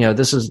 you know,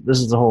 this is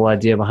the whole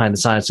idea behind the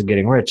science of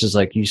getting rich is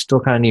like you still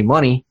kind of need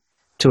money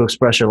to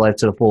express your life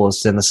to the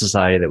fullest in the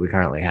society that we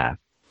currently have.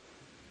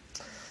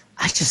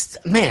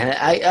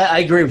 I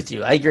agree with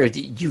you.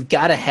 You've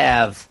got to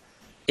have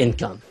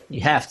income.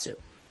 You have to.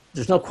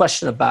 There's no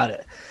question about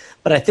it.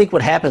 But I think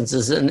what happens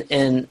is,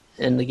 and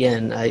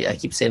again, I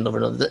keep saying over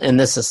and over, in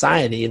this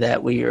society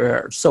that we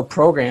are so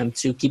programmed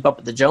to keep up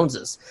with the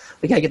Joneses.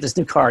 We got to get this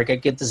new car. We got to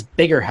get this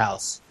bigger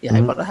house. Yeah,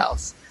 I bought a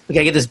house. We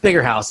got to get this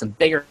bigger house and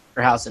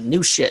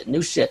new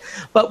shit.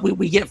 But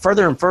we get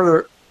further and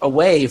further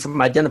away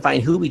from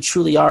identifying who we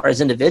truly are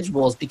as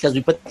individuals because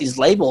we put these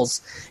labels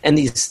and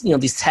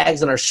these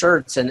tags on our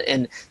shirts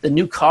and the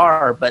new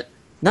car, but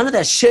none of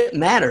that shit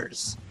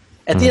matters.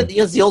 At the end,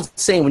 it's the old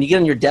saying: when you get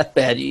on your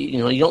deathbed, you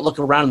don't look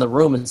around in the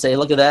room and say,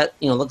 "Look at that!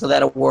 Look at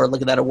that award!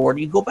 Look at that award!"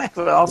 You go back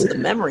to all of the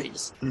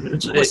memories. In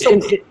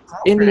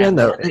the end,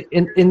 though,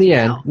 in the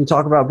end, you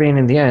talk about being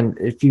in the end.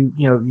 If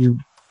you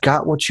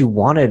got what you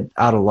wanted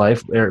out of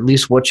life, or at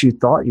least what you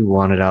thought you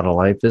wanted out of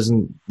life,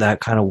 isn't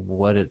that kind of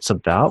what it's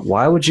about?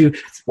 Why would you?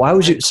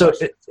 So,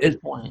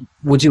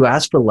 would you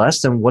ask for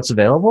less than what's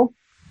available?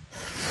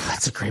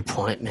 That's a great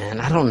point,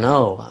 man. I don't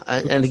know,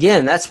 and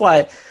again, that's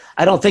why.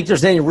 I don't think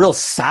there's any real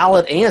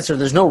solid answer.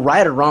 There's no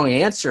right or wrong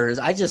answers.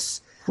 I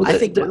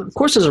think of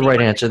course there's a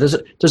right answer.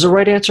 There's a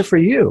right answer for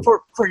you.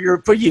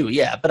 For you,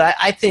 yeah. But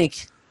I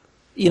think,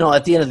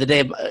 at the end of the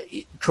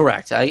day,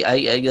 correct. I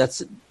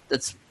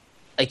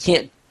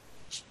can't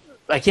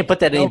put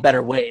that any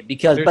better way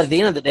but at the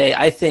end of the day,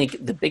 I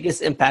think the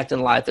biggest impact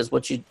in life is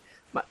what you,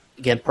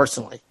 again,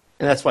 personally,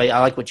 and that's why I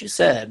like what you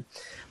said.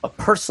 But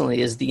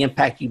personally, is the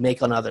impact you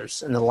make on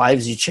others and the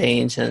lives you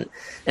change and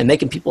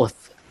making people.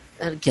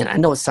 And again, I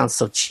know it sounds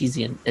so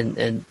cheesy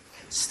and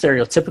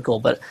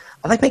stereotypical, but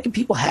I like making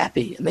people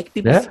happy and making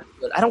people feel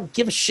good. I don't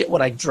give a shit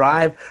what I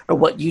drive or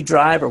what you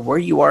drive or where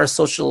you are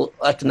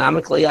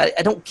economically. I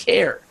don't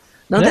care.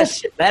 None of that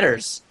shit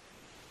matters.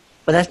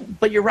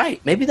 But you're right.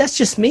 Maybe that's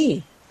just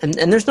me. And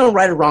there's no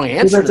right or wrong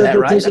answer to that,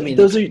 right?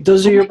 Those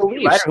are your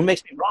beliefs. Right, or who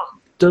makes me wrong?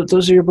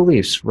 Those are your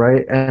beliefs,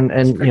 right? And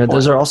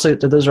those are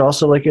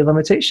also like your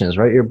limitations,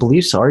 right? Your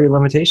beliefs are your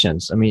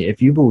limitations. I mean,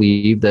 if you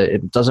believe that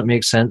it doesn't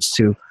make sense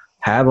to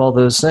have all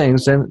those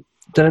things, then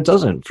it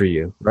doesn't for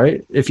you,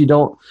 right? If you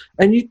don't,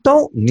 and you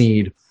don't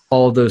need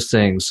all of those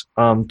things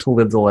to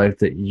live the life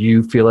that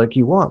you feel like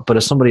you want. But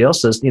if somebody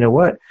else says, you know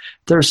what,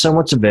 there's so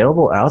much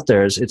available out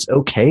there, it's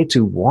okay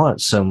to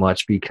want so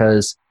much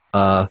because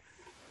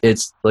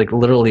it's like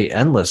literally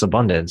endless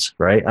abundance,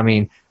 right? I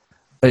mean,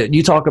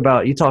 you talk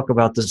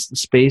about this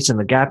space and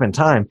the gap in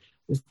time.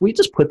 If we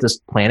just put this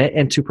planet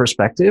into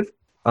perspective,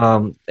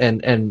 and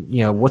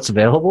what's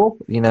available,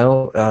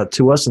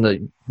 to us in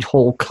the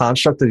whole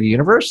construct of the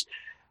universe,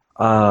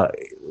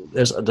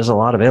 there's a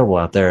lot available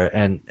out there,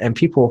 and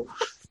people,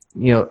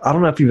 I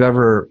don't know if you've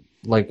ever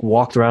like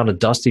walked around a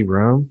dusty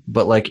room,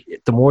 but like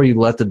the more you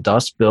let the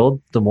dust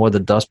build, the more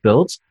the dust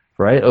builds,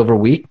 right? Over a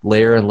week,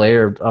 layer and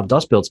layer of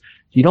dust builds.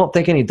 You don't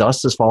think any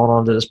dust is falling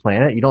onto this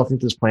planet? You don't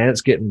think this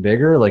planet's getting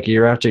bigger like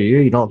year after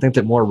year? You don't think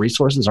that more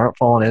resources aren't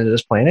falling into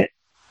this planet?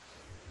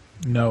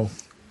 No.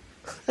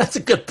 That's a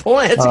good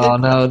point. That's a Oh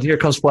good no, here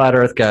comes Flat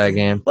Earth guy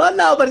again. Well,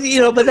 no, but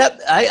but that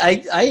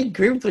I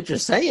agree with what you're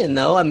saying,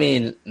 though. I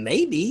mean,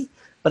 maybe,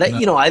 but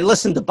I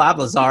listened to Bob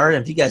Lazar,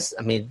 and if you guys,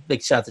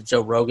 big shout out to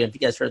Joe Rogan. If you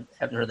guys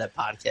haven't heard that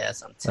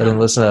podcast, I didn't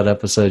listen to that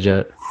episode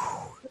yet.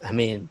 I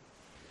mean,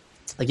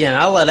 again,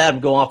 I'll let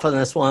Adam go off on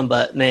this one,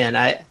 but man,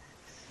 I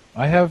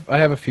have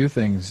a few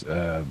things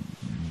to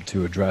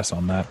address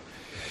on that.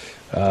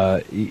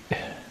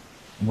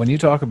 When you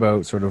talk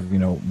about sort of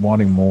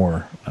wanting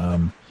more.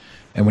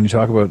 And when you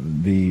talk about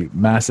the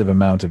massive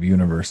amount of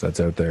universe that's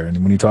out there, and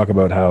when you talk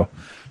about how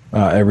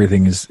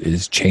everything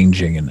is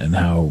changing, and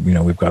how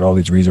we've got all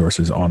these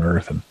resources on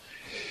Earth and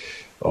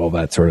all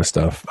that sort of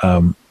stuff,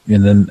 and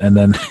then and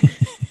then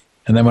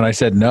when I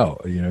said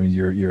no,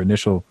 your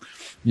initial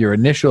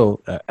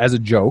as a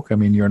joke,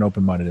 you're an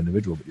open-minded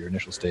individual, but your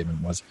initial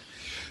statement was,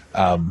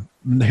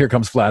 here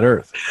comes Flat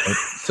Earth. Right?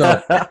 So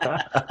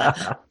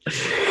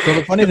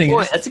the funny thing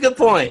is, that's a good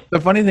point. The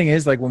funny thing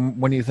is, like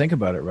when you think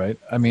about it, right?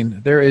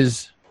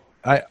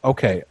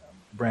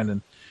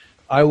 Brandon,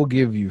 I will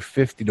give you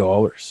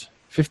 $50,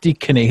 50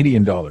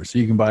 Canadian dollars, so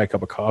you can buy a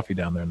cup of coffee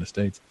down there in the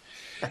States.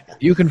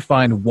 You can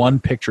find one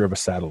picture of a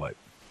satellite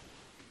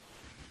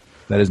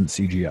that isn't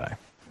CGI.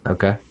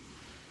 Okay.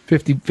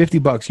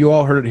 $50. You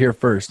all heard it here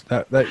first.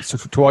 So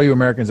to all you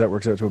Americans, that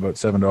works out to about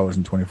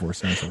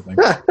 $7.24, I think.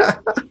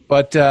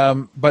 But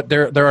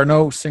there are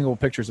no single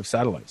pictures of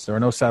satellites. There are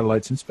no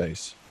satellites in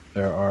space.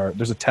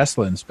 There's a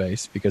Tesla in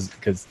space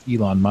because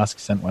Elon Musk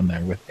sent one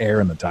there with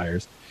air in the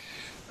tires.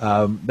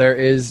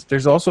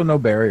 There's also no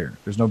barrier.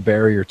 There's no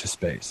barrier to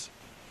space,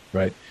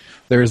 right?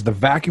 There is the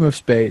vacuum of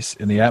space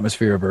in the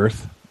atmosphere of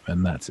Earth,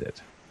 and that's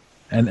it.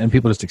 And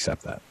people just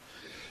accept that.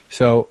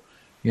 So,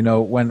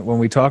 when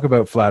we talk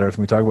about Flat Earth,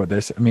 when we talk about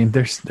this,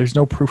 there's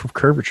no proof of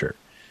curvature.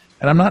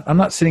 And I'm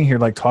not sitting here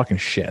like talking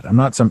shit. I'm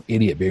not some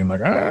idiot being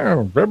like,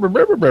 blah, blah,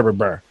 blah, blah, blah,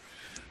 blah.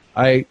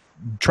 I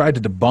tried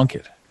to debunk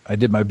it. I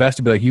did my best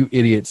to be like, you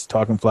idiots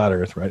talking Flat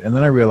Earth, right? And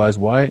then I realized,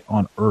 why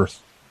on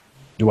earth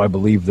do I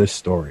believe this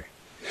story?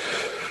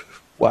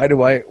 Why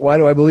do I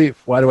believe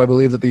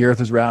that the Earth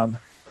is round?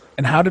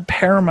 And how did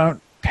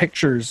Paramount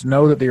Pictures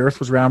know that the Earth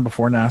was round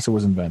before NASA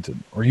was invented,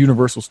 or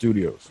Universal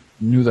Studios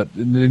they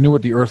knew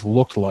what the Earth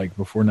looked like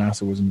before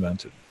NASA was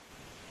invented?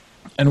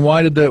 And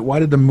why did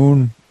the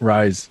moon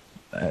rise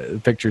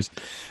pictures?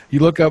 You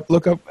look up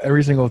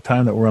every single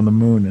time that we're on the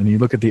moon, and you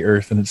look at the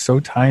Earth, and it's so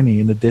tiny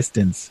in the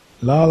distance.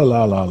 La la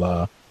la la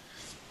la.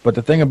 But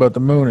the thing about the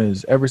moon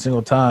is, every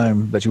single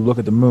time that you look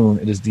at the moon,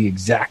 it is the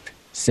exact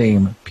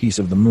same piece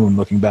of the moon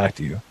looking back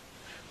to you,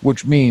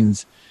 which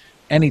means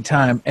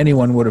anytime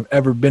anyone would have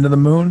ever been to the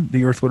moon,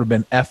 the Earth would have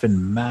been effing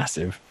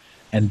massive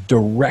and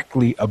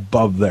directly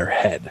above their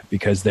head,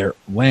 because they're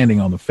landing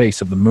on the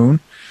face of the moon,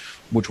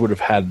 which would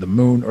have had the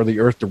moon or the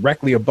Earth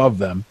directly above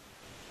them.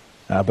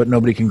 But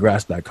nobody can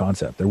grasp that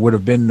concept. There would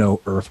have been no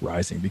Earth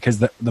rising, because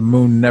the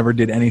moon never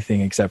did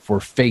anything except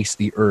for face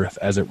the Earth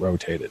as it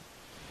rotated.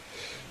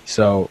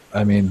 So,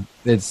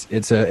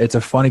 it's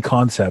a funny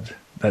concept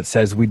that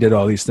says we did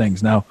all these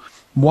things. Now,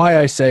 why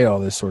I say all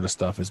this sort of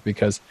stuff is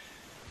because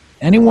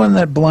anyone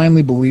that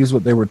blindly believes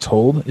what they were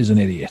told is an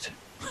idiot.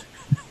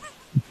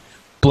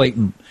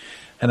 Blatant.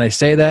 And I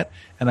say that,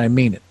 and I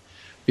mean it.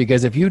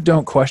 Because if you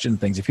don't question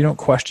things, if you don't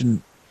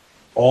question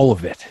all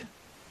of it,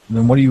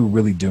 then what are you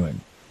really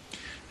doing?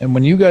 And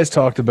when you guys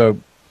were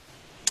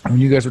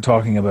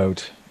talking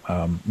about,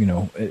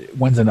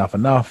 when's enough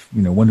enough?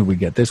 When do we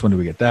get this? When do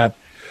we get that?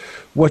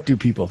 What do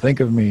people think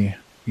of me?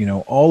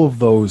 All of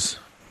those,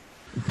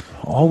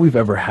 all we've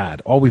ever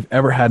had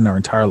in our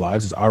entire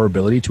lives is our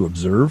ability to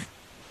observe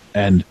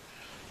and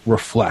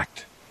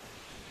reflect.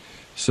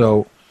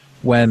 So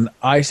when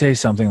I say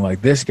something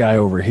like, this guy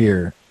over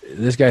here,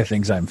 this guy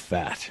thinks I'm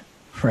fat,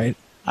 right?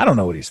 I don't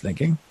know what he's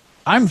thinking.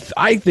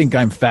 I think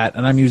I'm fat,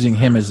 and I'm using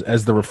him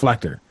as the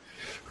reflector,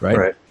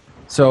 right?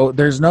 So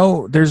there's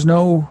no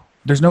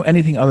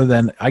anything other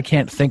than, I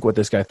can't think what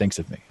this guy thinks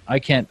of me. I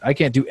can't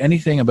do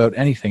anything about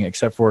anything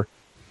except for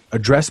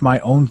address my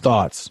own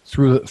thoughts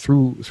through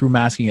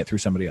masking it through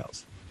somebody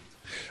else.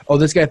 Oh,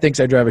 this guy thinks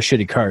I drive a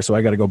shitty car, so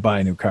I got to go buy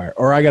a new car.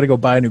 Or I got to go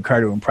buy a new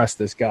car to impress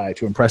this guy,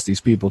 to impress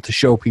these people, to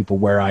show people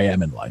where I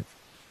am in life,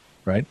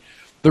 right?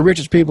 The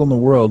richest people in the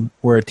world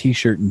wear a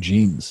T-shirt and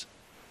jeans,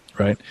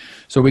 right?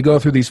 So we go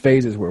through these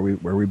phases where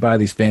we buy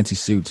these fancy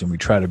suits and we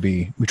try to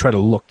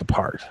look the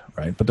part,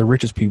 right? But the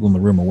richest people in the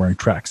room are wearing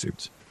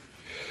tracksuits.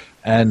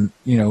 And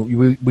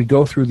we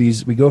go through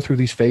these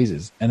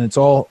phases, and it's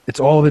all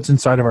of it's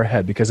inside of our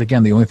head, because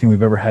again, the only thing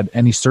we've ever had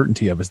any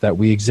certainty of is that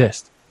we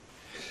exist.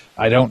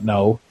 I don't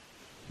know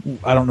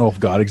if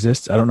God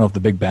exists. I don't know if the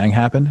Big Bang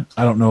happened.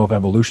 I don't know if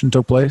evolution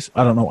took place.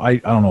 I don't know. I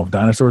don't know if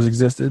dinosaurs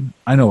existed.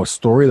 I know a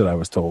story that I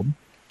was told,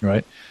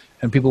 right?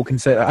 And people can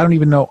say, I don't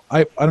even know.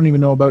 I don't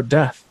even know about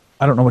death.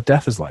 I don't know what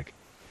death is like.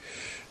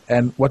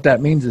 And what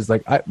that means is,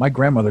 like, my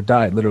grandmother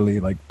died literally,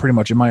 like, pretty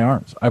much in my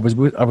arms. I was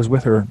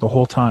with her the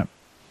whole time.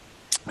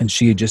 And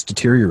she had just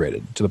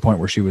deteriorated to the point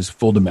where she was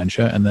full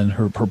dementia, and then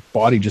her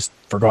body just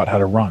forgot how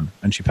to run,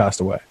 and she passed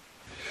away.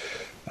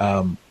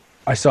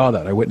 I saw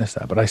that, I witnessed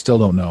that, but I still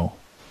don't know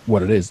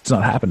what it is. It's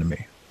not happened to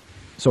me.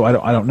 So I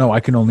don't know. I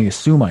can only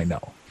assume I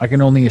know. I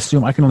can only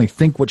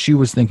think what she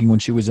was thinking when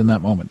she was in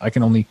that moment. I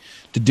can only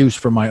deduce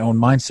from my own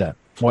mindset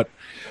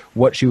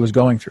what she was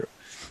going through.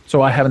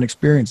 So I haven't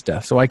experienced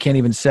death, so I can't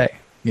even say,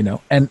 you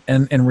know. And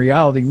in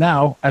reality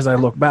now, as I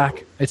look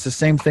back, it's the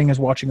same thing as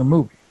watching a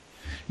movie.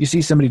 You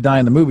see somebody die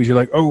in the movies, you're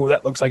like, oh,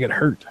 that looks like it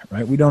hurt,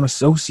 right? We don't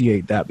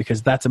associate that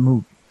because that's a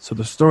movie. So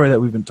the story that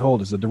we've been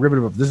told is a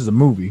derivative of this is a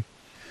movie.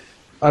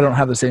 I don't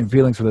have the same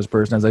feelings for this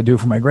person as I do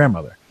for my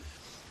grandmother.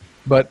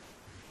 But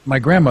my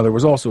grandmother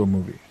was also a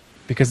movie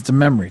because it's a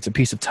memory. It's a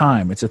piece of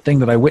time. It's a thing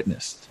that I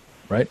witnessed,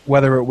 right?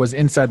 Whether it was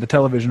inside the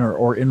television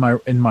or in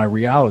my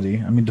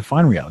reality. I mean,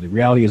 define reality.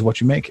 Reality is what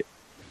you make it.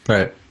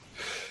 Right.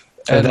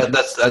 And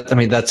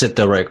that's it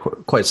though, right?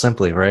 Quite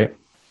simply, right?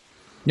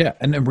 Yeah,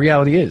 and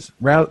reality is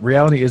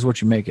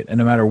what you make it. And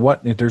no matter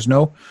what, if there's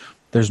no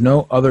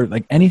other,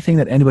 like, anything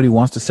that anybody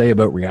wants to say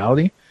about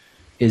reality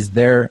is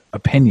their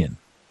opinion.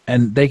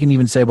 And they can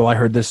even say, well, I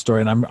heard this story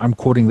and I'm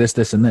quoting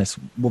this, and this.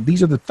 Well,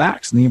 these are the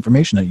facts and the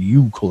information that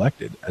you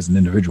collected as an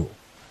individual.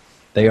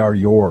 They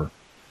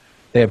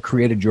have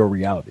created your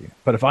reality.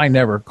 But if I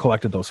never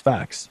collected those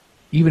facts,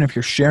 even if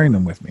you're sharing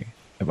them with me,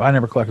 if I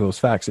never collected those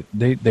facts,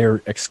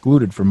 they're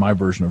excluded from my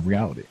version of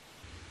reality.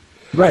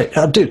 Right.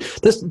 Dude,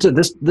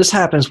 this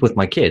happens with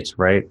my kids,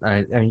 right?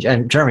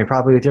 And Jeremy,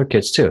 probably with your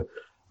kids too.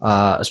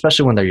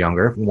 Especially when they're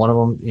younger. One of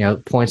them, you know,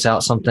 points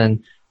out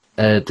something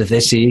that they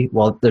see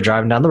while they're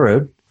driving down the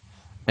road,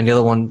 and the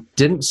other one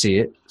didn't see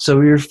it, so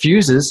he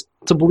refuses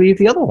to believe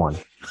the other one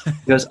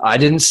because I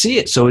didn't see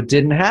it, so it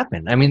didn't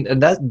happen. I mean,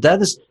 that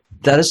is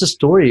the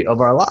story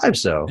of our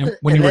lives, though. And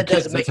when you were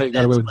kids, that's how you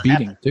got away with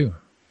beating too.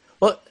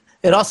 Well,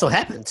 it also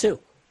happened too.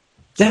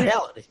 It's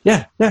reality.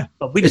 Yeah.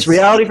 But it's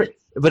reality,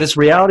 but it's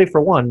reality for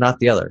one, not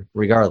the other,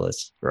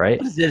 regardless, right?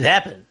 But it did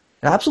happen.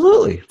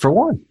 Absolutely, for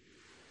one.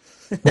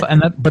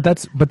 But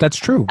that's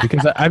true,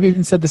 because I've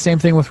even said the same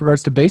thing with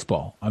regards to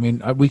baseball. I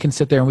mean, we can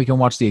sit there and we can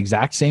watch the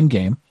exact same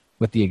game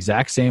with the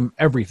exact same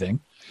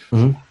everything,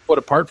 put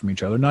apart from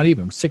each other, not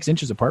even 6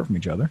 inches apart from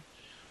each other.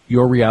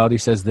 Your reality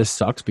says this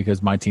sucks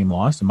because my team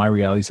lost, and my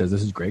reality says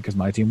this is great because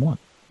my team won.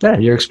 Yeah,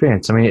 your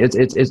experience. I mean,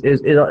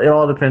 it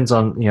all depends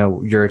on, you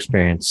know, your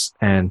experience,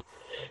 and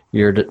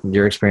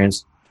your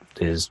experience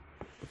is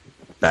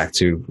back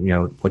to, you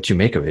know, what you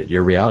make of it.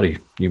 Your reality,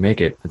 you make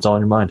it. It's all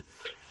in your mind.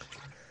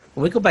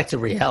 When we go back to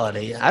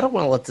reality, I don't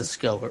want to let this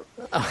go.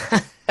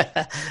 I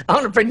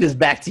want to bring this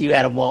back to you,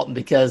 Adam Walton,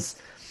 because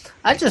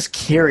I'm just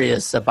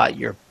curious about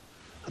your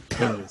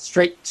opinion.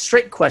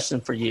 Straight question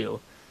for you.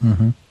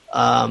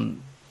 Mm-hmm.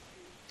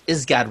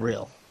 Is God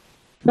real?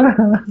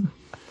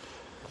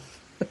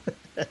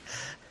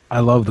 I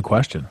love the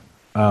question.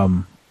 I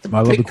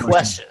love the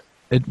question.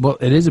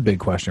 It is a big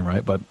question,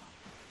 right? But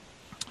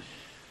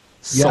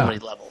so many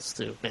levels,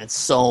 too, man.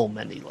 So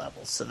many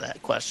levels to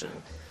that question.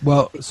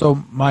 Well,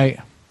 so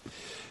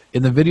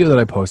in the video that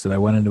I posted, I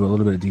went into a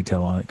little bit of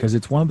detail on it because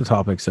it's one of the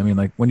topics. I mean,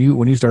 like, when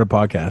you start a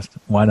podcast,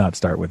 why not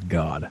start with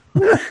God?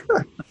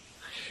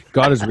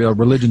 God is real.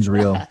 Religion's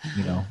real.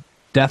 You know,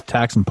 death,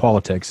 tax, and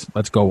politics.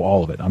 Let's go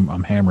all of it.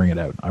 I'm hammering it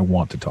out. I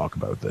want to talk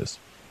about this.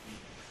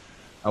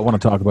 I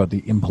want to talk about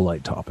the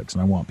impolite topics,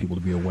 and I want people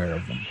to be aware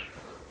of them.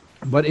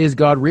 But is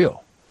God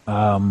real?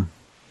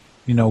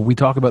 You know, we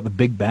talk about the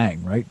Big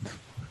Bang, right?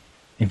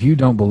 If you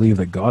don't believe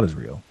that God is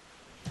real,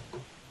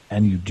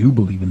 and you do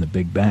believe in the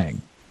Big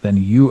Bang, then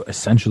you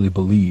essentially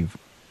believe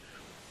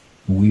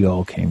we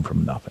all came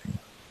from nothing.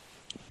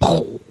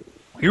 Oh,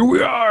 here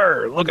we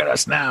are. Look at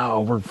us now.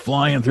 We're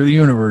flying through the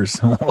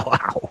universe.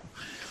 Wow.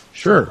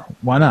 Sure,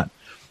 why not?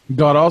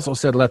 God also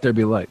said, let there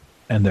be light,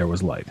 and there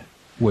was light,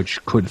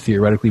 which could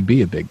theoretically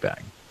be a Big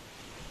Bang.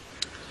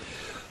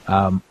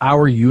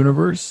 Our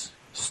universe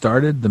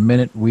started the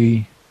minute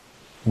we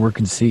were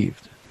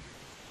conceived.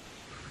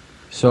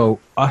 So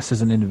us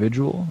as an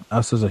individual,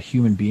 us as a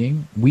human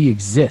being, we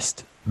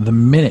exist the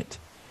minute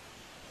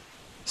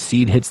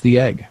seed hits the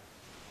egg.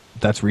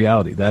 That's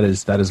reality. That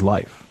is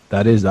life.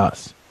 That is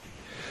us.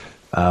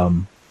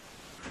 And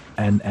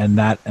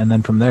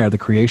then from there, the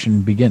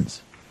creation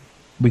begins.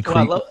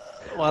 I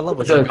love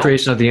the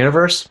creation of the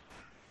universe.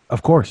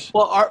 Of course.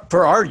 Well,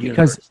 for our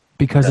universe,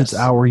 because it's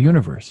our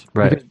universe,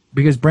 right?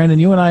 Because Brandon,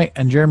 you and I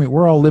and Jeremy,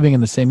 we're all living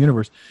in the same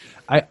universe.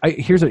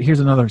 Here's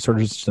another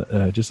sort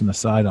of just an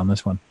aside on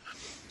this one.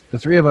 The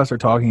three of us are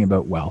talking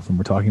about wealth, and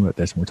we're talking about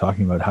this, and we're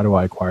talking about how do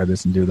I acquire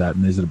this and do that,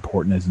 and is it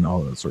important, and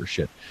all that sort of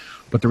shit.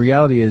 But the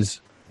reality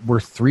is, we're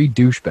three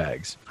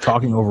douchebags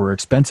talking over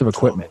expensive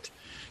equipment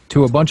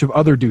to a bunch of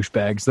other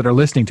douchebags that are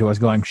listening to us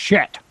going,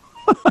 shit.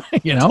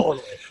 You know?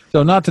 Totally.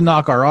 So not to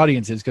knock our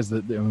audiences, because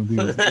we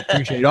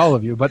appreciate all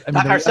of you, but I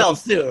mean, knock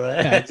ourselves too,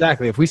 right? Yeah,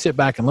 exactly. If we sit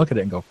back and look at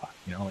it and go, fuck,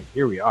 you know, like,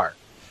 here we are.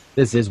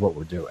 This is what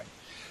we're doing.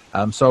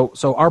 So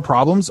our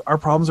problems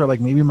are like,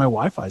 maybe my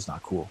Wi-Fi is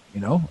not cool,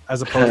 you know,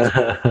 as opposed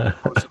to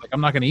like,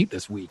 I'm not going to eat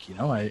this week, you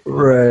know.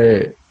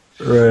 Right.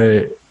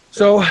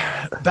 So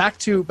back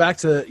to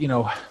you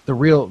know,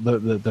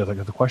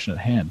 the question at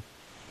hand.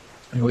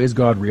 You know, is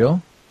God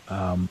real?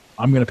 I'm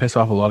going to piss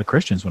off a lot of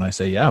Christians when I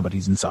say, yeah, but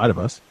he's inside of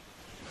us.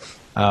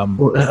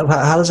 Well,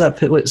 how does that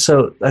fit?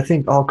 So I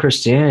think all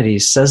Christianity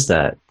says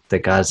that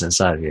God's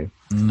inside of you.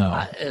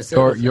 No,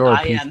 you're a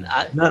I piece am.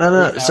 of-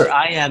 No. Or So,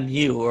 I am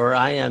you, or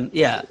I am.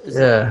 Yeah.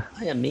 yeah.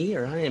 I am me,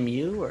 or I am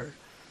you, or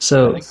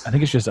So I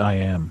think it's just I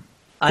am.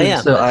 I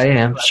am. So I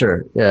am,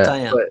 sure. Yeah. I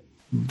am.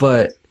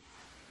 But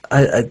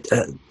I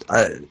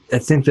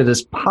think that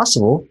it's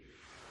possible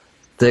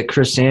that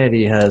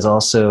Christianity has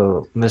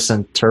also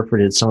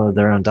misinterpreted some of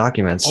their own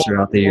documents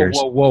throughout the years.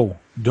 Whoa.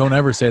 Don't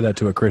ever say that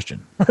to a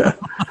Christian.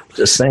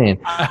 Just saying.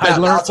 I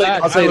learned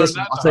I'll tell you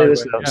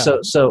this. Yeah.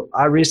 So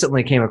I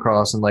recently came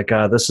across, and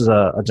this is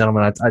a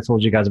gentleman I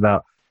told you guys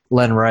about,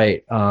 Len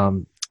Wright,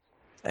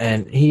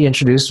 and he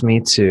introduced me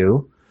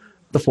to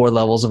the 4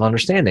 levels of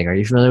understanding. Are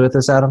you familiar with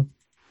this, Adam?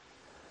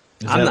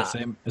 Is I'm that not. the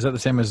same? Is that the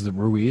same as the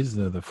Ruiz,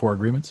 the 4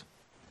 agreements?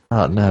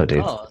 Oh no,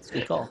 dude. Oh, that's a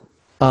good call.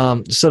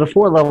 So the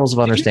 4 levels of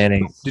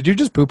understanding. Did you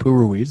just poo-poo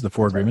Ruiz, the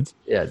 4 agreements?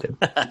 Yeah, dude.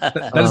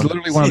 That is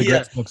literally one of the yeah.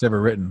 greatest books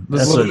ever written.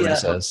 That's what Literally- it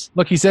says.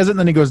 Look, he says it and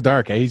then he goes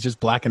dark. He's just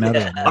blacking out.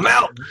 I'm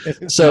out.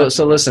 So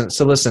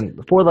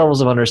listen. 4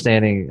 levels of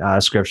understanding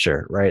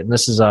scripture, right? And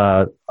this is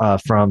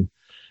from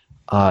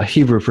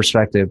Hebrew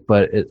perspective,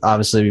 but it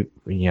obviously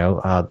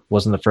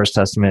wasn't the First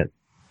Testament.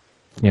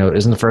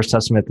 Isn't the First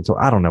Testament?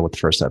 I don't know what the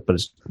first step, but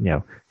it's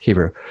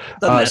Hebrew.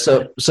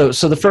 So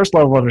the first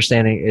level of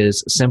understanding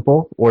is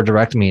simple or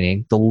direct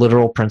meaning, the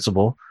literal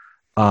principle.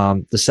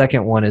 The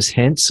second one is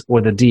hints or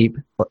the deep,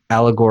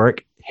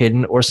 allegoric,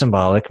 hidden or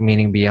symbolic,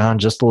 meaning beyond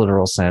just the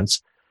literal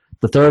sense.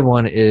 The third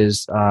one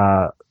is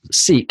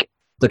seek,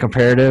 the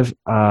comparative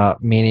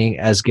meaning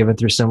as given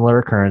through similar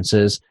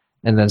occurrences.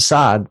 And then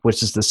Sod,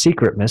 which is the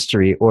secret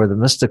mystery or the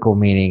mystical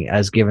meaning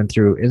as given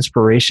through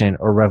inspiration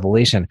or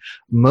revelation.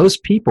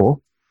 Most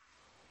people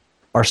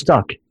are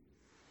stuck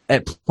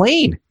at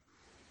plain,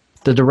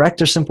 the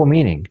direct or simple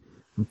meaning.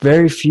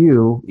 Very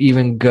few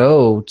even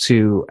go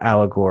to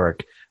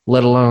allegoric,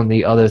 let alone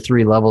the other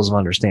 3 levels of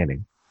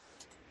understanding.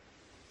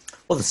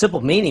 Well, the simple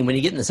meaning, when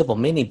you get in the simple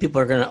meaning,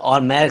 people are going to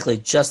automatically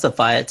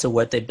justify it to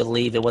what they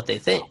believe and what they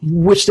think.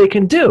 Which they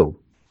can do.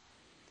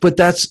 But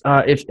that's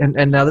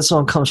and now this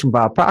one comes from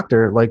Bob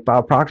Proctor. Like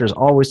Bob Proctor is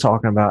always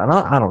talking about, and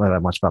I don't know that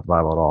much about the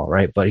Bible at all,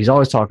 right? But he's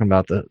always talking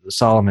about the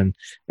Solomon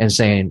and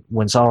saying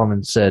when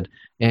Solomon said,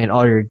 "And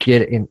all you're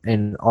getting,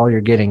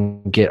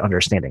 get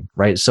understanding,"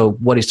 right? So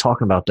what he's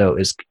talking about though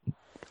is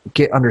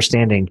get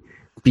understanding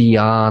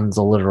beyond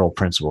the literal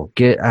principle,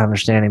 get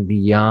understanding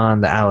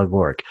beyond the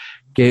allegoric,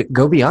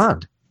 go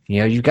beyond.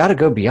 You got to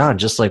go beyond,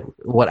 just like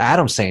what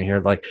Adam's saying here.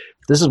 Like,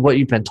 this is what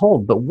you've been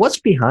told, but what's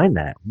behind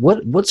that?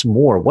 What's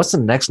more? What's the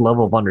next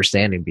level of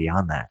understanding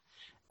beyond that?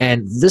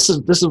 And this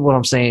is what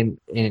I'm saying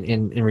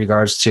in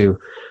regards to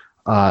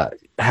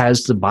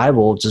has the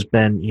Bible just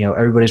been,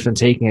 everybody's been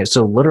taking it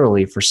so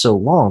literally for so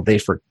long,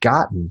 they've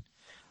forgotten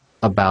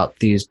about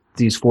these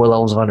 4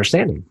 levels of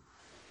understanding.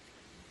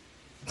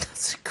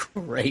 That's a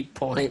great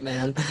point,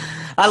 man.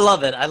 I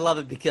love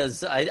it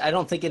because I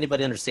don't think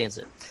anybody understands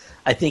it.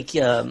 I think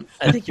you're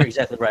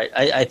exactly right.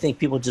 I think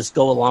people just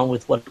go along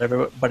with what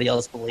everybody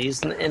else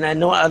believes, and I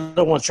know I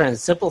don't want to try and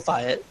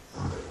simplify it,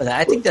 but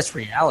I think that's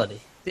reality.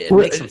 It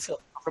makes them feel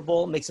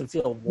comfortable. It makes them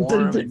feel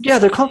warm.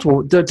 They're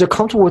comfortable. They're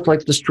comfortable with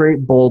like the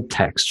straight bold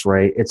text,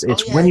 right? It's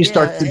when you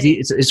start to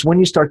it's when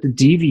you start to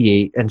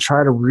deviate and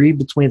try to read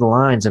between the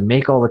lines and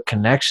make all the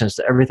connections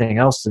to everything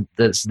else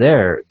that's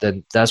there.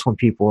 Then that's when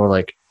people are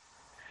like,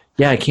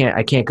 yeah, I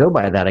can't go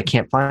by that. I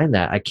can't find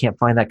that. I can't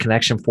find that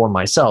connection for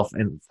myself.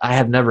 And I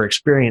have never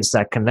experienced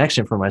that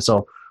connection for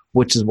myself,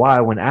 which is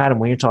why when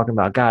you're talking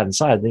about God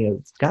inside,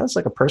 God's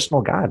like a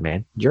personal God,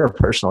 man. You're a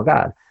personal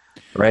God,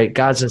 right?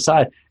 God's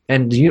inside.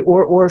 And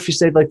or if you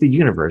say like the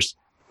universe,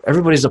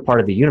 everybody's a part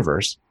of the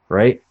universe,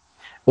 right?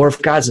 Or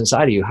if God's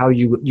inside of you, how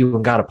you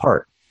and God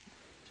apart?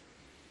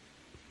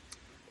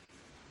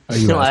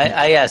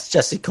 I asked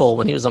Jesse Cole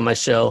when he was on my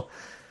show.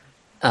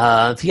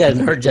 If you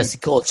haven't heard Jesse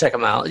Cole, check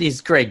him out.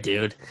 He's a great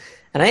dude.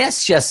 And I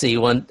asked Jesse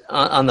on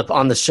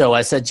the show.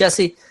 I said,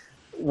 Jesse,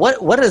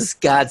 what does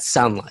God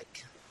sound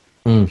like?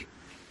 Mm.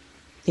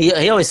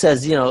 He always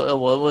says,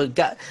 well,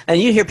 God,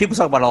 and you hear people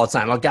talk about it all the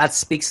time. Well, God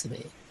speaks to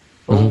me.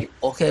 Well,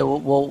 okay,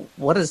 well,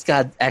 what does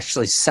God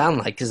actually sound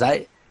like? Because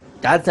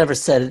God's never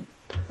said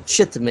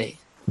shit to me.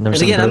 And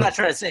again, I'm not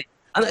trying to say,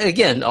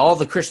 all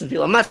the Christian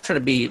people, I'm not trying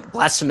to be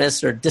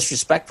blasphemous or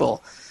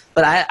disrespectful,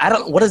 but I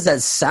don't. What does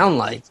that sound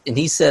like? And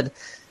he said,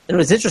 and it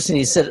was interesting.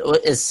 He said,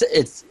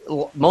 it's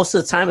most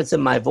of the time it's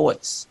in my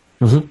voice.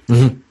 Mm-hmm.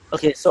 Mm-hmm.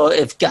 Okay, so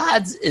if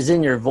God is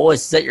in your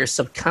voice, is that your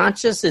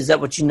subconscious? Is that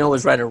what you know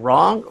is right or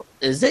wrong?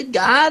 Is it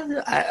God?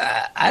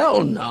 I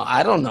don't know.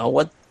 I don't know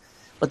what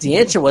the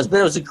answer was, but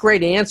it was a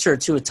great answer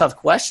to a tough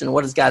question.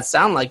 What does God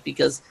sound like?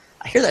 Because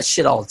I hear that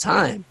shit all the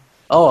time.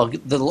 Oh,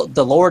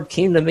 the Lord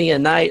came to me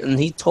at night and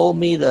he told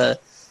me to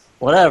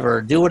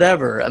do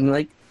whatever. I'm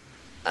like,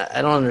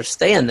 I don't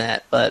understand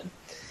that, but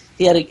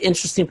he had an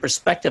interesting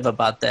perspective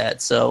about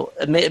that. So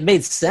it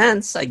made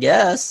sense, I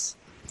guess,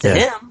 to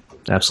him.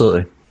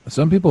 Absolutely.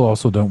 Some people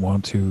also don't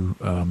want to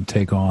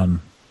take on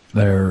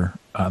their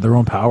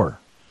own power.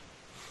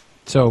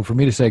 So for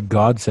me to say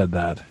God said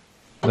that,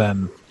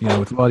 then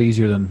it's a lot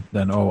easier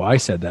than oh, I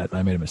said that and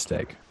I made a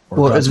mistake.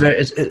 Or Well, God it's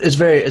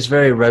very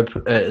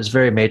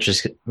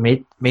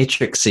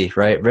matrixy,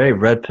 right? Very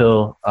red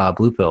pill,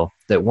 blue pill.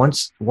 That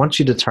once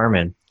you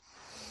determine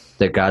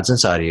that God's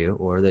inside of you,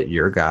 or that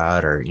you're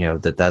God, or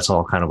that's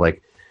all kind of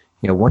like,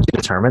 once you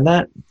determine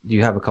that,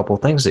 you have a couple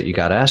of things that you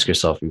got to ask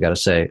yourself. You got to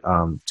say,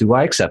 do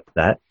I accept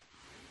that,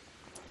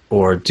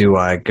 or do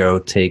I go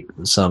take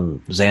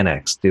some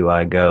Xanax? Do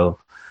I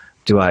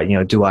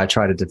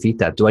try to defeat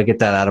that? Do I get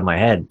that out of my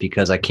head?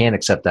 Because I can't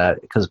accept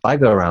that. Because if I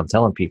go around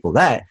telling people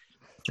that,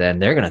 then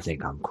they're going to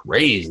think I'm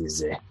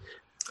crazy.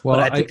 Well,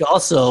 but I think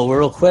also,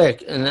 real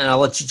quick, and then I'll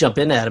let you jump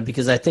in, Adam,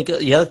 because I think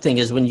the other thing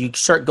is when you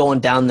start going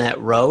down that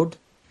road,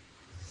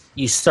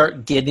 you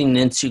start getting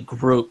into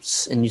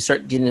groups and you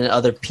start getting into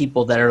other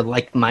people that are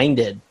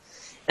like-minded,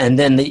 and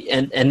then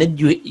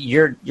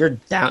you're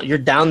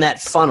down that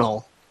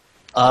funnel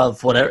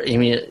of whatever. I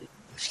mean,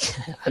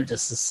 I'm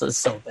just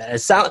so bad.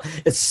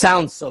 It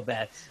sounds so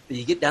bad, but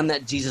you get down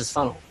that Jesus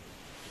funnel,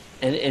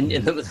 and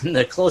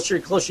the closer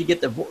you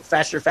get, the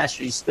faster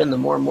you spin, the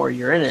more and more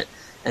you're in it,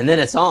 and then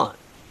it's on.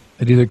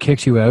 It either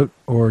kicks you out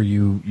or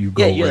you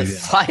go. Yeah, you right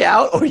fly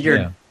out or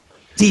you're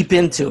deep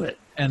into it.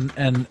 And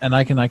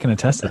I can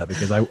attest to that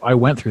because I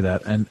went through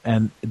that,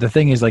 and the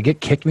thing is, like,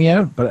 it kicked me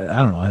out, but I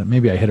don't know,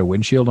 maybe I hit a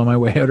windshield on my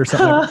way out or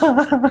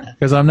something,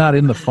 because I'm not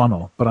in the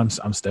funnel, but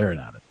I'm staring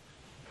at it.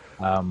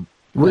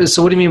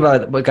 So what do you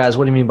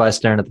mean by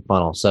staring at the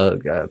funnel?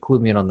 So clue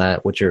me in on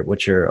that. What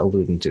you're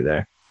alluding to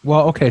there?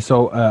 Well, okay,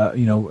 so I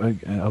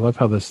love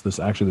how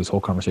this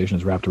whole conversation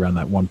is wrapped around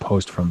that one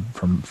post from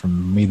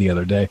me the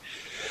other day.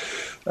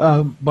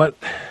 But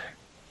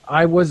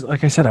I was,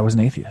 like I said, I was an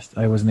atheist.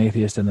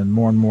 And then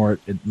more and more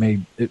it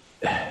made it,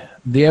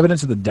 the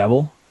evidence of the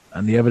devil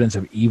and the evidence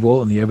of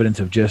evil and the evidence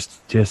of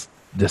just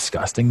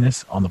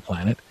disgustingness on the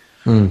planet.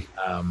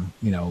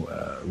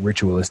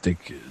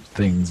 Ritualistic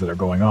things that are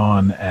going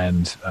on,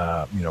 and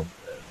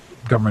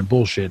government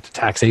bullshit,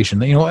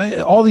 taxation.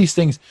 All these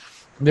things,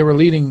 they were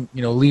leading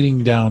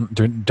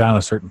down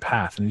a certain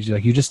path, and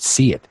you just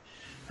see it.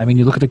 I mean,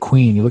 you look at the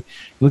Queen. You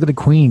look at the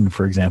Queen,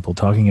 for example,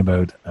 talking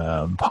about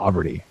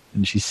poverty,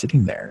 and she's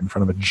sitting there in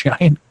front of a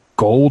giant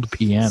gold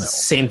piano.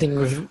 Same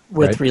thing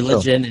with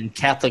religion and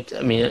Catholic.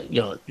 I mean,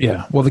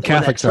 yeah. Well, the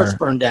Catholics are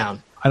burned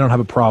down. I don't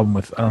have a problem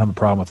with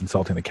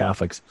insulting the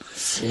Catholics,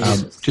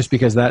 just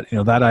because that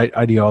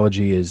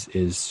ideology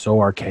is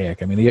so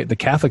archaic. I mean, the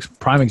Catholics,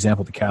 prime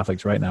example, the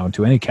Catholics right now, and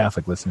to any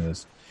Catholic listening to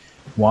this,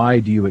 why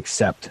do you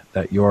accept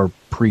that your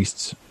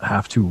priests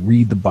have to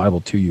read the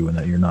Bible to you and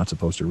that you're not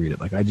supposed to read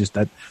it? Like,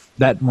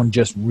 that one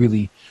just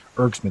really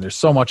irks me. There's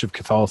so much of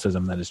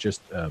Catholicism that is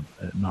just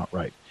not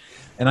right.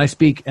 And I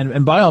speak,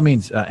 and by all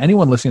means,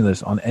 anyone listening to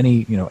this on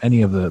any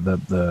of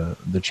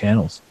the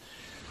channels,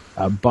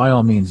 by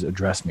all means,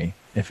 address me.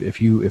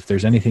 If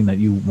there's anything that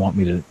you want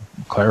me to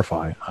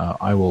clarify,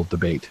 I will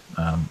debate.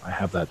 I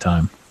have that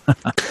time.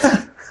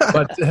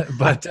 but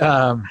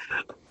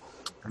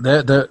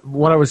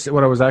what I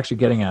was actually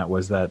getting at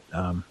was that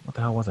what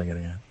the hell was I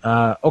getting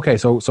at? Okay,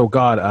 so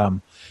God,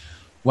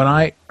 when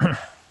I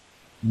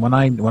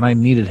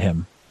needed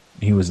Him,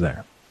 He was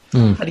there.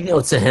 How do you know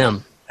it's a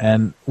Him?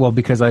 And well,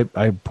 because I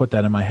put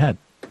that in my head.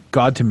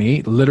 God to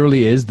me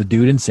literally is the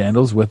dude in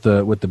sandals with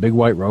the big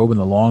white robe and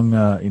the long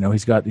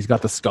he's got the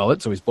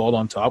skullet, so he's bald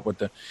on top with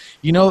the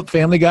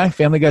Family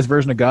Guy's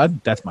version of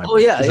God. That's my God?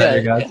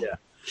 Yeah.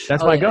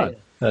 That's my God. Yeah.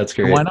 That's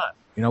great. So why not?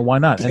 Why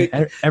not?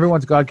 And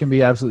everyone's God can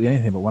be absolutely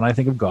anything, but when I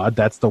think of God,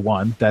 that's the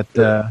one that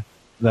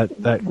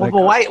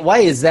why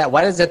is that?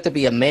 Why does it have to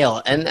be a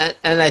male? And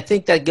I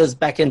think that goes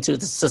back into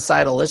the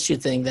societal issue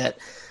thing, that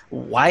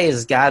why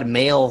is God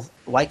male?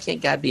 Why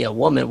can't God be a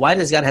woman? Why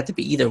does God have to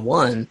be either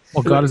one?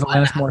 Well, God is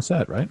Alanis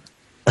Morissette, right?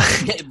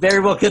 It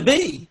very well could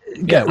be.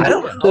 Yeah, I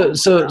don't know.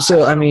 So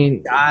I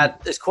mean, God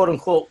is quote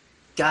unquote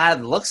God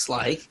looks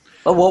like,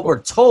 but what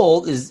we're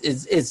told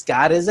is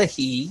God is a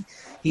he.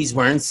 He's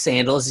wearing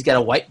sandals. He's got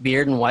a white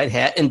beard and white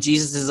hat, and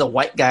Jesus is a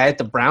white guy with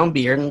the brown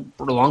beard and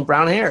long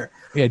brown hair.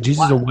 Yeah,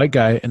 Jesus is a white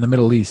guy in the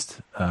Middle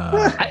East.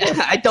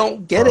 I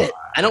don't get it.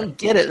 I don't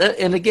get it.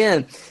 And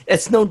again,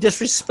 it's no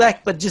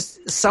disrespect, but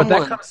just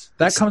someone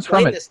that comes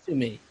from it. This to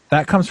me.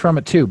 That comes from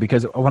it too,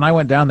 because when I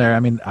went down there,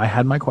 I mean, I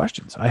had my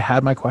questions,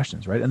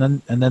 right? And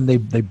then they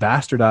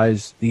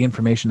bastardize the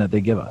information that they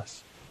give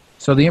us.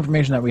 So the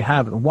information that we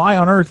have, why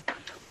on earth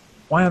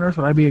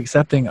would I be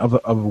accepting of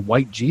a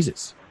white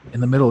Jesus in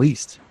the Middle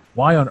East?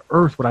 Why on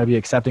earth would I be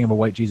accepting of a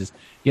white Jesus?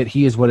 Yet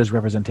he is what is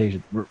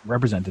represented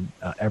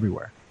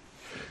everywhere.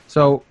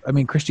 So, I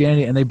mean,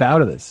 Christianity, and they bow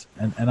to this.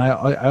 And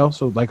I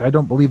also, like, I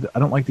don't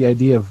like the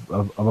idea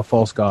of a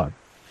false God.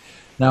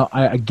 Now,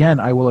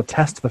 I will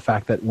attest to the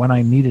fact that when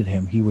I needed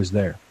Him, He was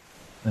there.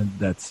 And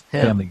that's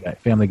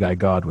Family Guy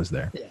God was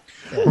there. Yeah.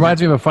 Yeah.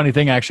 Reminds me of a funny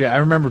thing, actually. I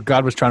remember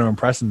God was trying to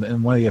impress him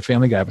in one of the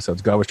Family Guy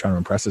episodes. God was trying to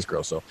impress this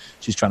girl, so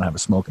she's trying to have a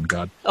smoke, and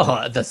God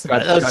hits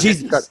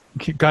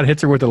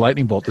her with a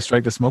lightning bolt to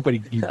strike the smoke, but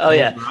he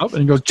and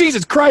he goes,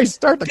 Jesus Christ,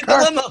 start the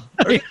car.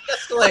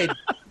 Escalade.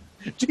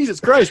 Jesus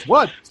Christ,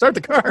 what? Start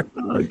the car.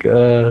 Oh,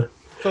 God.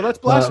 So that's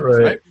blasphemous,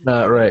 Not right?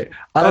 Not right.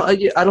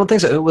 I don't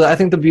think so. Well, I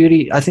think the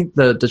beauty. I think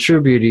the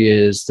true beauty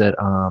is that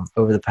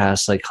over the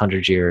past like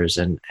 100 years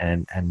and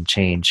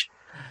change,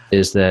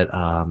 is that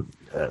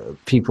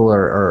people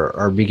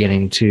are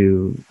beginning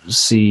to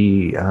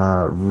see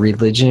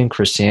religion,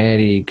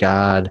 Christianity,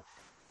 God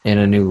in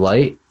a new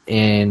light,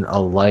 in a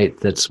light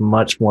that's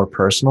much more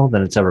personal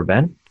than it's ever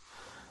been.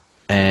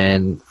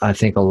 And I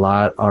think a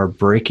lot are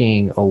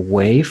breaking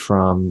away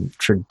from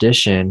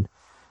tradition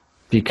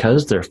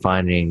because they're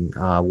finding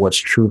what's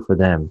true for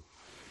them,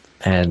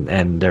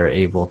 and they're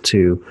able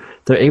to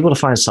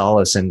find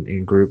solace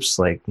in groups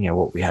like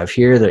what we have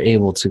here. They're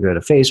able to go to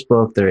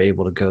Facebook. They're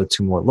able to go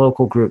to more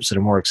local groups that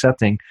are more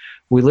accepting.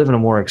 We live in a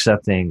more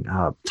accepting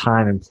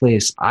time and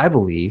place, I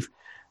believe,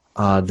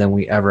 than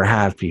we ever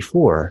have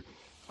before,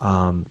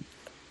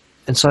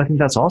 and so I think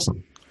that's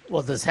awesome.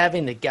 Well, does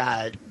having the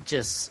God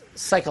just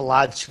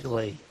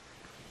psychologically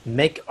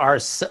make our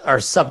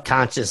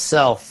subconscious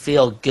self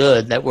feel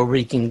good that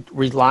we can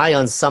rely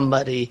on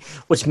somebody,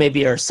 which may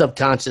be our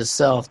subconscious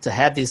self, to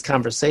have these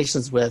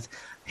conversations with?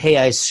 Hey,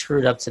 I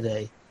screwed up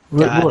today.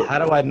 God,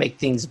 how do I make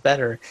things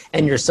better?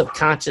 And your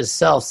subconscious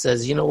self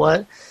says, you know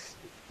what?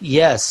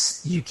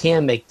 Yes, you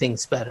can make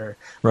things better.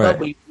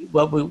 Right.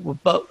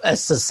 But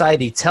as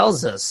society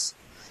tells us,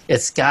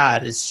 it's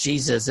God, it's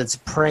Jesus, it's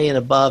praying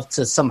above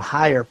to some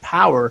higher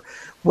power,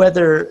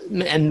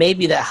 and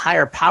maybe that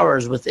higher power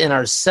is within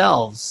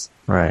ourselves.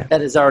 Right.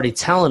 That is already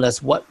telling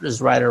us what is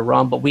right or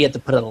wrong, but we have to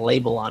put a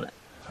label on it.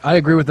 I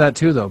agree with that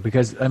too, though,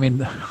 because I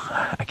mean,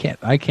 I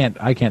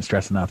can't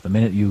stress enough. The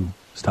minute you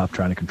stop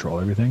trying to control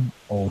everything,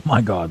 oh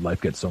my God,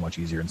 life gets so much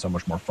easier and so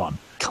much more fun.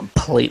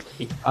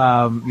 Completely.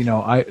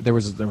 There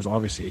was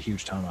obviously a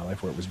huge time in my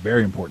life where it was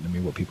very important to me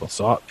what people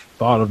thought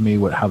of me,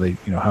 how they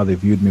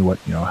viewed me,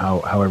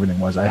 how everything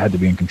was. I had to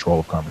be in control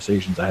of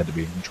conversations. I had to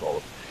be in control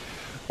of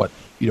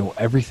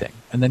everything.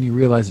 And then you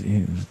realize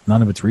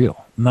none of it's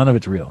real. None of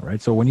it's real,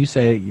 right? So when you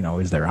say,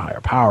 is there a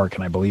higher power?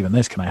 Can I believe in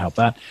this? Can I help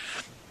that?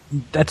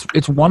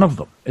 It's one of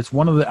them. It's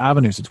one of the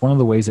avenues. It's one of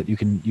the ways that you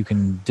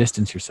can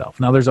distance yourself.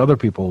 Now there's other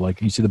people,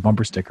 like you see the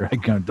bumper sticker, I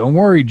go, don't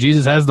worry,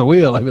 Jesus has the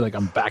wheel. I'd be like,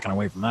 I'm backing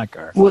away from that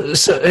car. Well,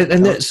 so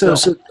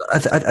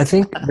I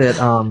think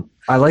that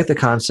I like the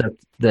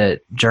concept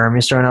that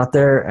Jeremy's throwing out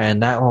there,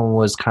 and that one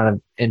was kind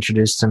of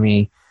introduced to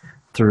me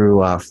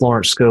through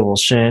Florence Scovel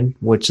Shinn,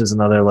 which is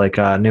another like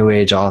new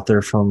age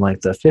author from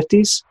like the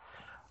 50s.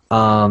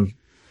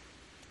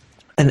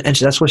 And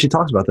that's what she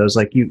talks about. Those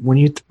like when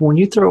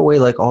you throw away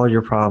like all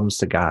your problems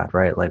to God,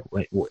 right? Like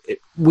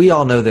we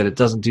all know that it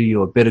doesn't do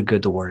you a bit of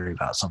good to worry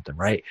about something,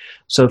 right?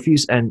 So if you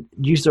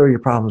throw your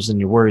problems and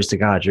your worries to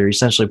God, you're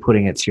essentially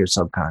putting it to your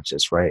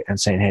subconscious, right? And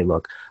saying, hey,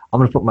 look, I'm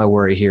going to put my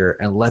worry here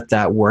and let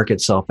that work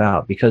itself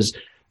out. Because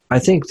I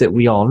think that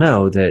we all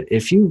know that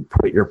if you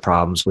put your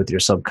problems with your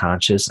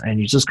subconscious and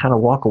you just kind of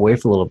walk away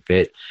for a little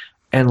bit,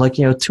 and like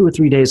 2 or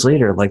 3 days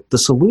later, like the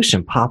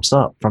solution pops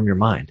up from your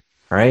mind.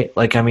 Right?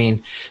 Like, I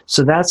mean,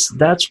 so that's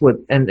what,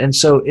 and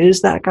so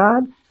is that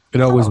God?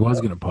 It always was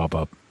going to pop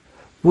up.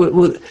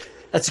 Well,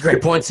 that's a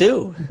great point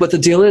too. But the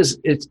deal is,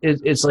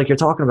 it's like you're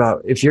talking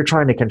about, if you're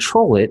trying to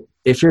control it,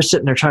 if you're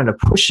sitting there trying to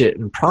push it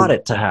and prod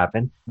it to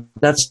happen,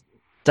 that's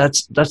like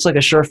a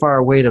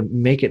surefire way to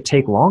make it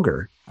take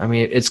longer. I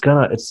mean, if it's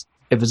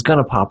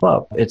gonna pop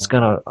up, it's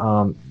gonna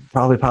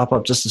probably pop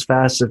up just as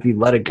fast if you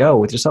let it go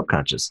with your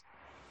subconscious.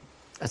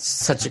 That's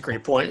such a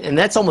great point, and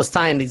that's almost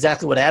tying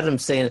exactly what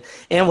Adam's saying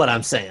and what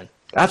I'm saying.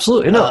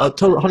 Absolutely, no,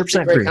 total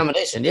 100% agree. Great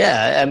combination,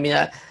 yeah. I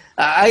mean,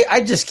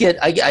 I just get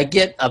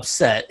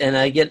upset,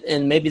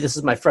 and maybe this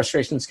is my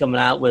frustrations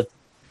coming out with,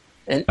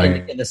 and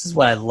this is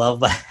what I love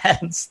about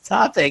Adam's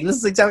topic. This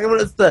is exactly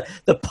what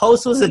the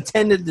post was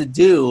intended to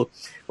do,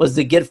 was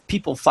to get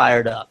people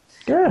fired up.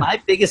 Yeah. My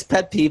biggest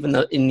pet peeve in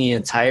the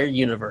entire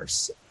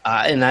universe,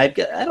 and I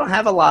don't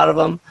have a lot of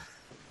them,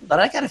 but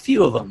I got a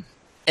few of them,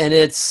 and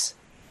it's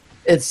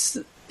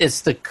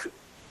the,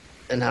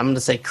 and I'm going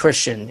to say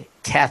Christian,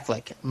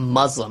 Catholic,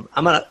 Muslim.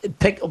 I'm going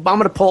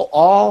to pull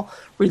all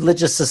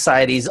religious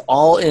societies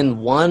all in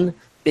one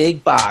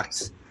big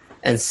box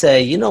and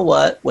say, you know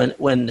what?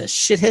 When the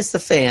shit hits the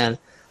fan,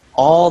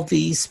 all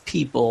these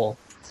people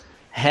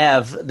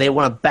they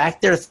want to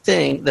back their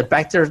thing, they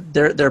back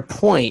their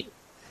point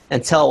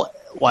and tell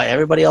why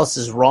everybody else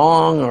is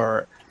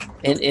wrong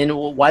and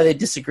why they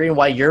disagree and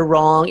why you're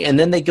wrong. And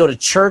then they go to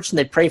church and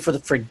they pray for the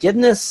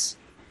forgiveness.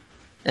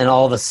 And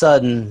all of a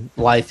sudden,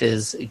 life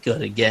is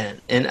good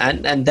again, and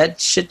that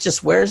shit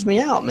just wears me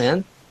out,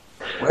 man.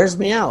 Wears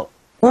me out.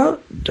 Well,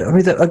 I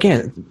mean,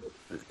 again,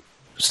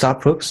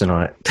 stop focusing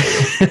on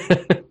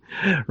it,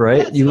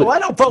 right? Yeah, I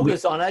don't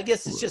focus on it. I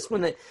guess it's just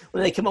when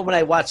they come up, when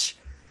I watch,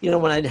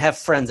 when I have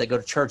friends that go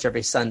to church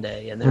every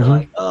Sunday, and they're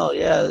like, oh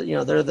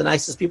yeah, they're the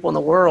nicest people in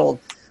the world,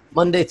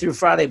 Monday through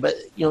Friday. But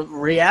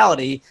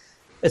reality,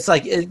 it's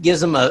like it gives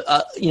them a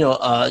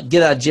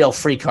get out of jail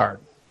free card.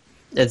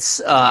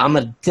 It's I'm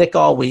a dick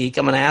all week.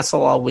 I'm an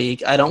asshole all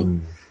week. I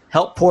don't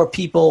help poor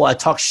people. I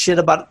talk shit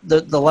about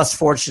the less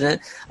fortunate.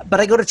 But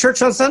I go to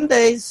church on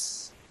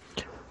Sundays.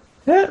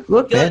 Yeah,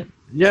 look, man.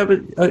 Yeah,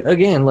 but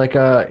again, like,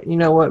 you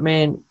know what,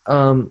 man?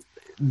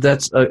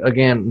 That's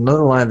again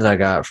another line that I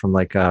got from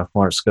like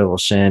Florence Scovel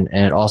Shinn,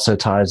 and it also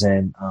ties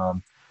in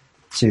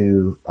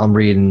to I'm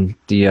reading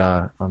the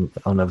I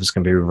don't know if it's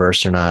gonna be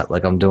reversed or not.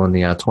 Like I'm doing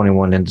the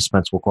 21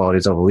 indispensable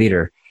qualities of a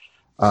leader,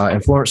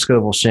 and Florence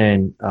Scovel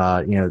Shinn,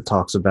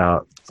 talks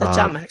about. Is that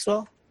John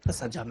Maxwell? That's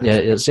not John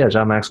Yeah, Maxwell.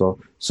 John Maxwell.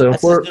 So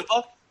That's his new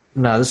book?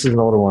 no, this is an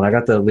older one. I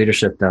got the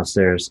leadership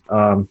downstairs.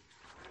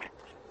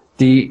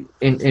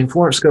 In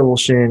Florence Scovel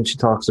Shinn, she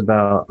talks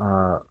about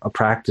a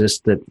practice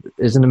that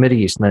is in the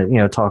Mideast, and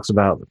that, talks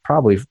about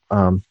probably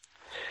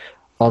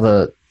all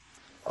the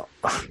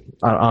I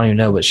don't even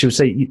know, but she would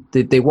say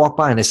they walk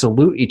by and they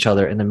salute each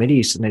other in the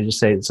Mideast, and they just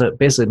say, so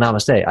basically,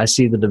 Namaste. I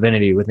see the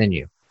divinity within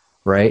you,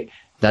 right?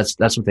 That's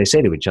what they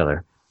say to each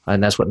other,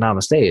 and that's what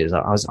Namaste is.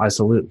 I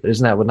salute.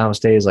 Isn't that what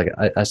Namaste is? Like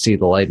I see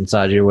the light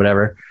inside you, or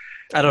whatever.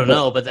 I don't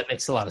know, but that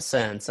makes a lot of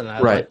sense, and I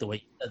like the way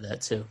you said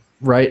that too.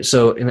 Right.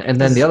 So, and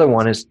then the other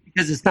one is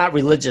because it's not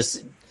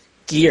religious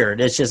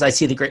geared. It's just I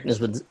see the greatness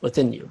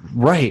within you.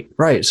 Right.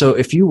 Right. So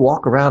if you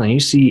walk around and you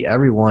see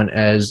everyone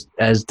as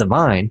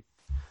divine,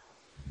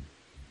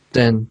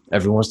 then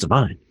everyone's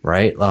divine,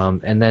 right?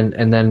 And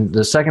then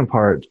the second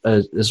part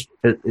is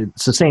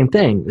it's the same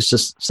thing. It's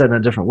just said in a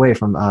different way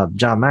from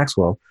John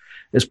Maxwell.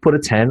 Is put a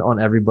 10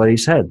 on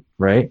everybody's head,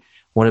 right?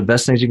 One of the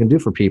best things you can do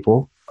for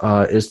people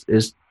is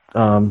to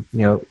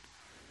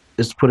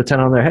put a 10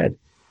 on their head.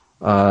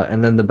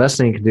 And then the best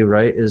thing you can do,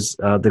 right, is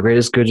the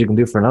greatest good you can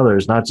do for another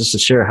is not just to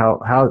share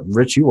how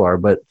rich you are,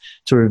 but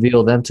to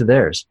reveal them to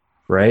theirs,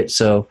 right?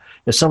 So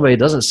if somebody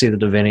doesn't see the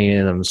divinity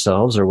in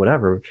themselves or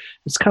whatever,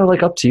 it's kind of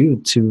like up to you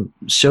to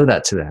show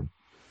that to them.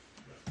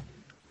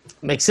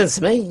 Makes sense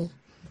to me.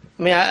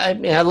 I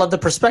mean, I love the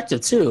perspective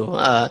too.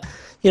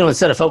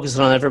 Instead of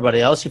focusing on everybody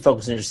else, you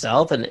focus on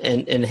yourself.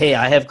 And hey,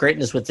 I have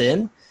greatness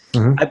within.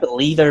 Mm-hmm. I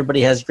believe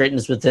everybody has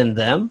greatness within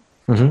them.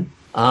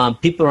 Mm-hmm.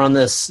 People are on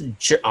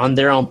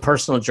their own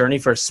personal journey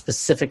for a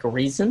specific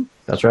reason.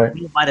 That's right.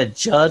 You might have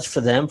judged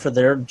for them for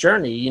their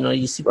journey.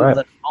 You see people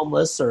that are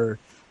homeless or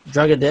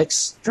drug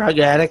addicts,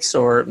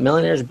 or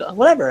millionaires,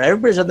 whatever.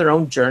 Everybody's on their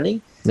own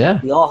journey.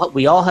 Yeah.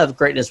 We all have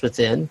greatness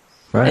within,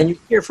 and you're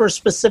here for a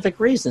specific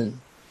reason.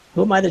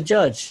 Who am I to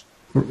judge?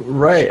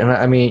 Right. And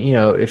I mean,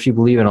 if you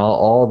believe in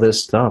all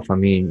this stuff, I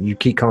mean, you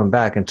keep coming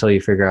back until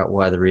you figure out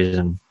what the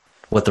reason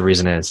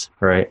is.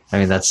 Right. I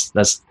mean, that's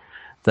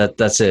it.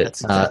 That's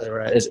exactly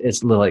right.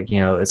 It's like,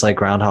 it's like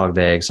Groundhog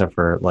Day, except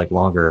for like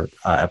longer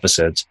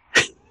episodes.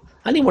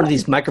 I need one of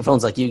these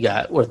microphones like you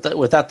got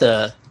without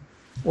the,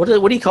 what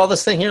do you call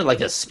this thing here?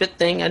 Like a spit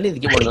thing? I need to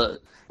get one of the,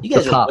 you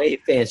guys are way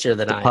fancier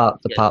than I am.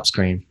 The pop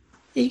screen.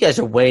 You guys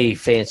are way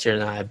fancier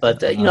than I,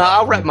 but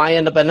I'll wrap my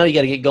end up. I know you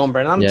got to get going,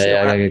 Brandon.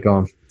 I got to get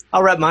going.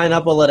 I'll wrap mine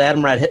up. We'll let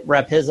Adam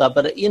wrap his up.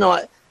 But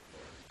I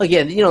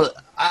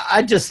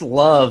just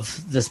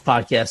love this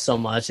podcast so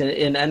much,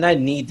 and I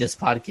need this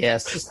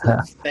podcast just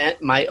to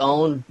vent my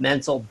own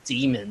mental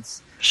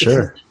demons.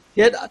 Sure.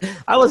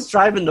 I was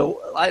driving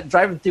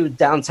through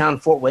downtown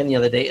Fort Wayne the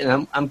other day,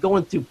 and I'm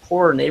going through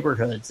poor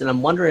neighborhoods, and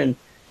I'm wondering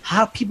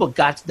how people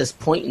got to this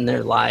point in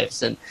their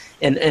lives, and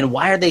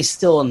why are they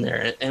still in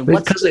there? And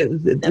because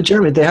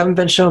Jeremy, they haven't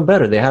been shown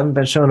better. They haven't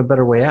been shown a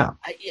better way out.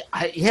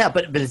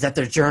 But is that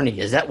their journey?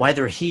 Is that why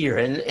they're here?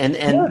 And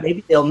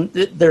maybe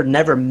they're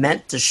never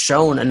meant to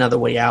shown another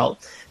way out,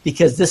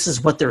 because this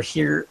is what they're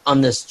here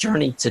on this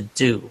journey to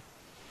do.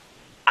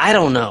 I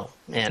don't know,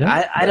 man.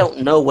 I don't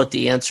know what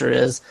the answer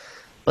is.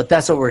 But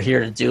that's what we're here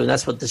to do, and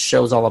that's what this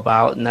show's all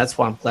about, and that's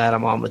why I'm glad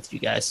I'm on with you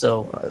guys.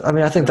 So, I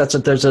mean, I think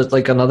there's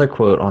another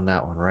quote on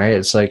that one, right?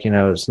 It's like,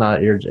 it's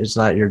not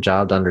your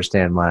job to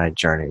understand my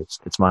journey;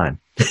 it's mine,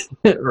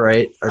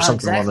 right? Or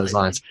something along those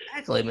lines.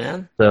 Exactly,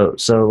 man.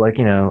 So like,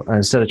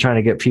 instead of trying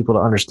to get people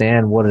to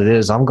understand what it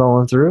is I'm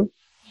going through,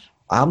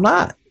 I'm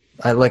not.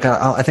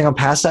 I think I'm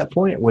past that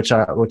point, which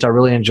I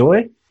really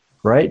enjoy.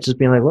 Right? Just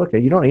being like, look,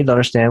 you don't need to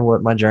understand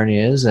what my journey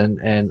is,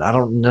 and I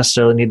don't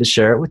necessarily need to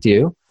share it with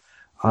you.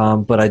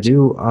 But I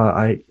do.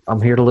 I'm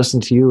here to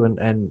listen to you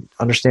and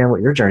understand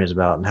what your journey is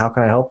about, and how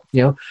can I help?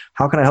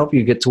 How can I help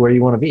you get to where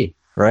you want to be?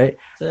 Right?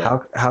 Yeah.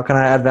 How can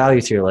I add value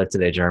to your life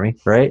today, Jeremy?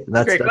 Right?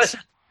 That's great question.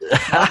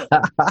 I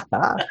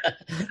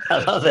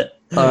love it.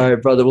 All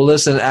right, brother. Well,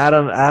 listen,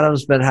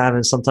 Adam's been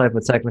having some type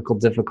of technical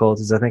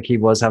difficulties. I think he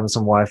was having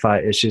some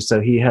Wi-Fi issues,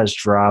 so he has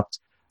dropped.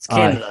 It's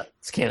Canada.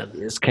 It's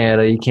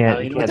Canada. You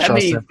can't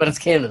trust him. But it's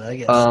Canada, I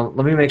guess.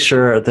 Let me make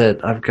sure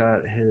that I've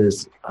got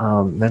his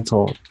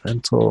mental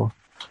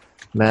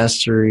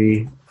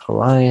Mastery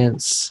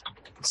Alliance.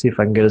 See if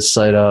I can get his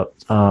site up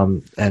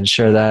and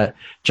share that.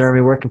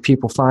 Jeremy, where can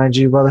people find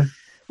you, brother?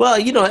 Well,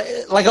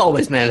 like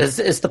always, man,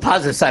 it's the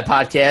Positive Side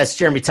Podcast,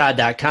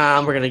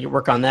 JeremyTodd.com. We're going to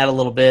work on that a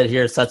little bit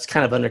here, so that's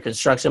kind of under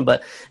construction.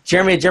 But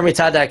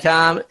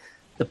JeremyTodd.com.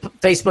 The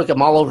Facebook,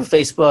 I'm all over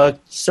Facebook.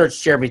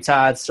 Search Jeremy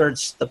Todd.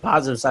 Search the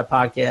Positive Side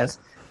Podcast.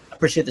 I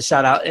appreciate the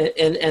shout out.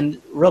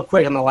 And real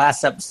quick, on the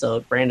last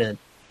episode, Brandon,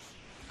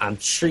 I'm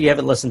sure you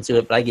haven't listened to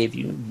it, but I gave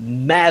you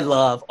mad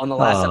love on the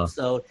last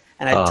episode,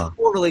 and I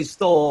totally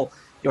stole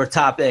your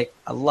topic.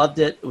 I loved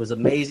it. It was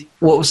amazing.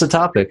 What was the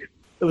topic?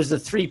 It was the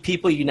 3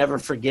 people you never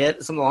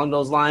forget, something along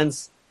those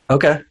lines.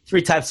 Okay.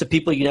 3 types of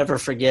people you never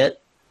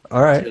forget.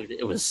 All right. Dude,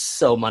 it was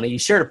so funny. You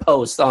shared a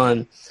post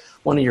on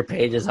one of your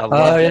pages. I loved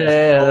Oh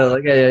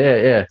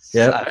it.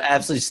 yeah. I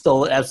absolutely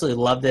stole it.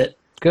 Absolutely loved it.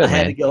 Good, I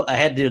had man. to go. I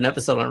had to do an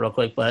episode on it real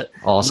quick, but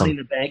Awesome. Money in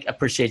the Bank. I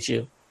appreciate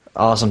you.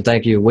 Awesome.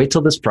 Thank you. Wait till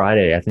this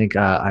Friday. I think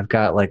I've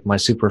got like my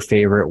super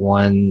favorite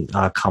one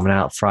coming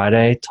out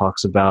Friday.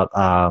 Talks about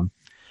the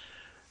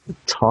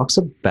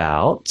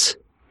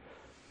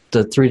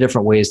 3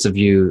 different ways to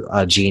view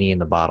a genie in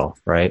the bottle,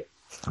 right?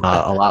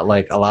 A lot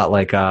like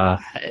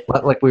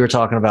we were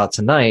talking about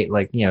tonight,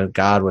 like, you know,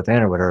 God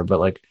within or whatever, but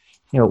like,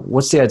 you know,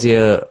 what's the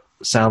idea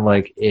sound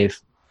like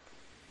if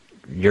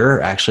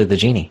you're actually the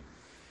genie,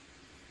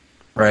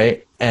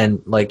 right?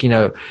 And like, you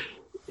know,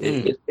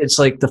 it's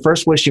like the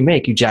first wish you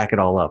make, you jack it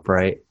all up,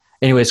 right?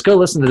 Anyways, go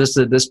listen to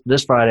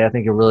this Friday. I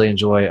think you'll really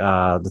enjoy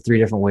the 3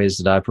 different ways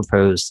that I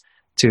proposed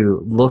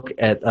to look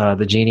at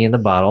the genie in the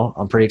bottle.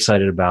 I'm pretty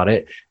excited about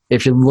it.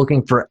 If you're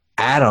looking for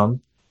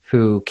Adam,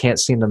 who can't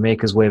seem to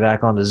make his way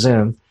back onto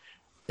Zoom,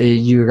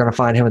 you're going to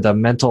find him at the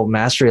Mental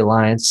Mastery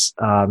Alliance,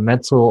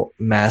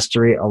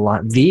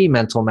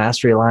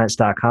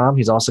 thementalmasteryalliance.com.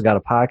 He's also got a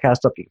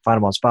podcast up. You can find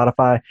him on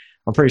Spotify.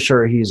 I'm pretty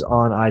sure he's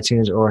on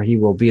iTunes, or he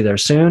will be there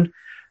soon.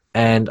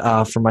 And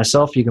for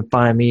myself, you can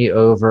find me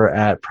over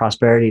at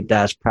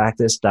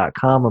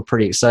prosperity-practice.com. I'm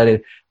pretty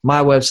excited.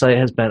 My website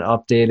has been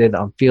updated.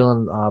 I'm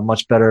feeling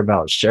much better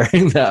about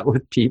sharing that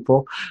with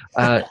people.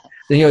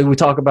 You know, we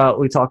talk about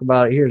it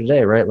here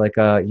today, right? Like,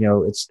 you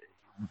know,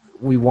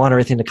 we want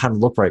everything to kind of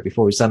look right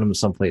before we send them to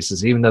some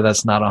places, even though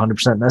that's not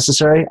 100%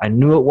 necessary. I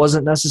knew it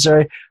wasn't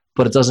necessary,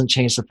 but it doesn't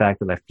change the fact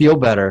that I feel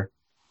better,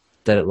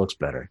 that it looks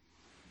better.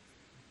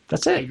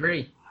 That's it. I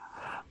agree.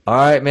 All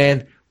right,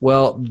 man.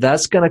 Well,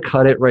 that's going to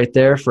cut it right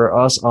there for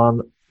us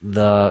on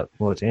the,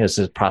 this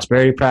is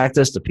Prosperity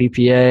Practice, the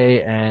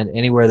PPA, and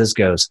anywhere this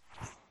goes.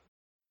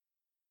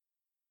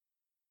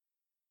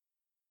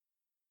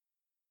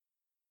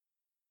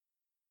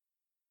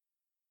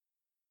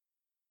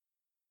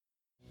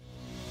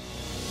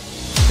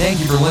 Thank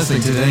you for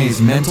listening to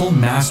today's Mental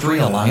Mastery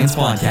Alliance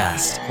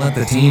podcast. Let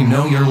the team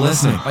know you're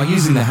listening by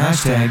using the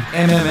hashtag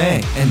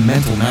MMA and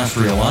Mental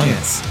Mastery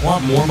Alliance.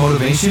 Want more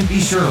motivation? Be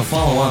sure to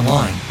follow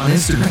online on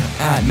Instagram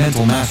at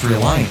Mental Mastery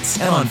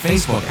Alliance and on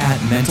Facebook at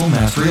Mental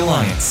Mastery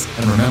Alliance.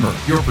 And remember,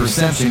 your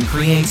perception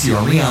creates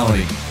your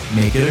reality.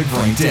 Make it a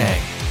great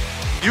day.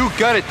 You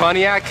got it,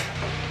 Pontiac.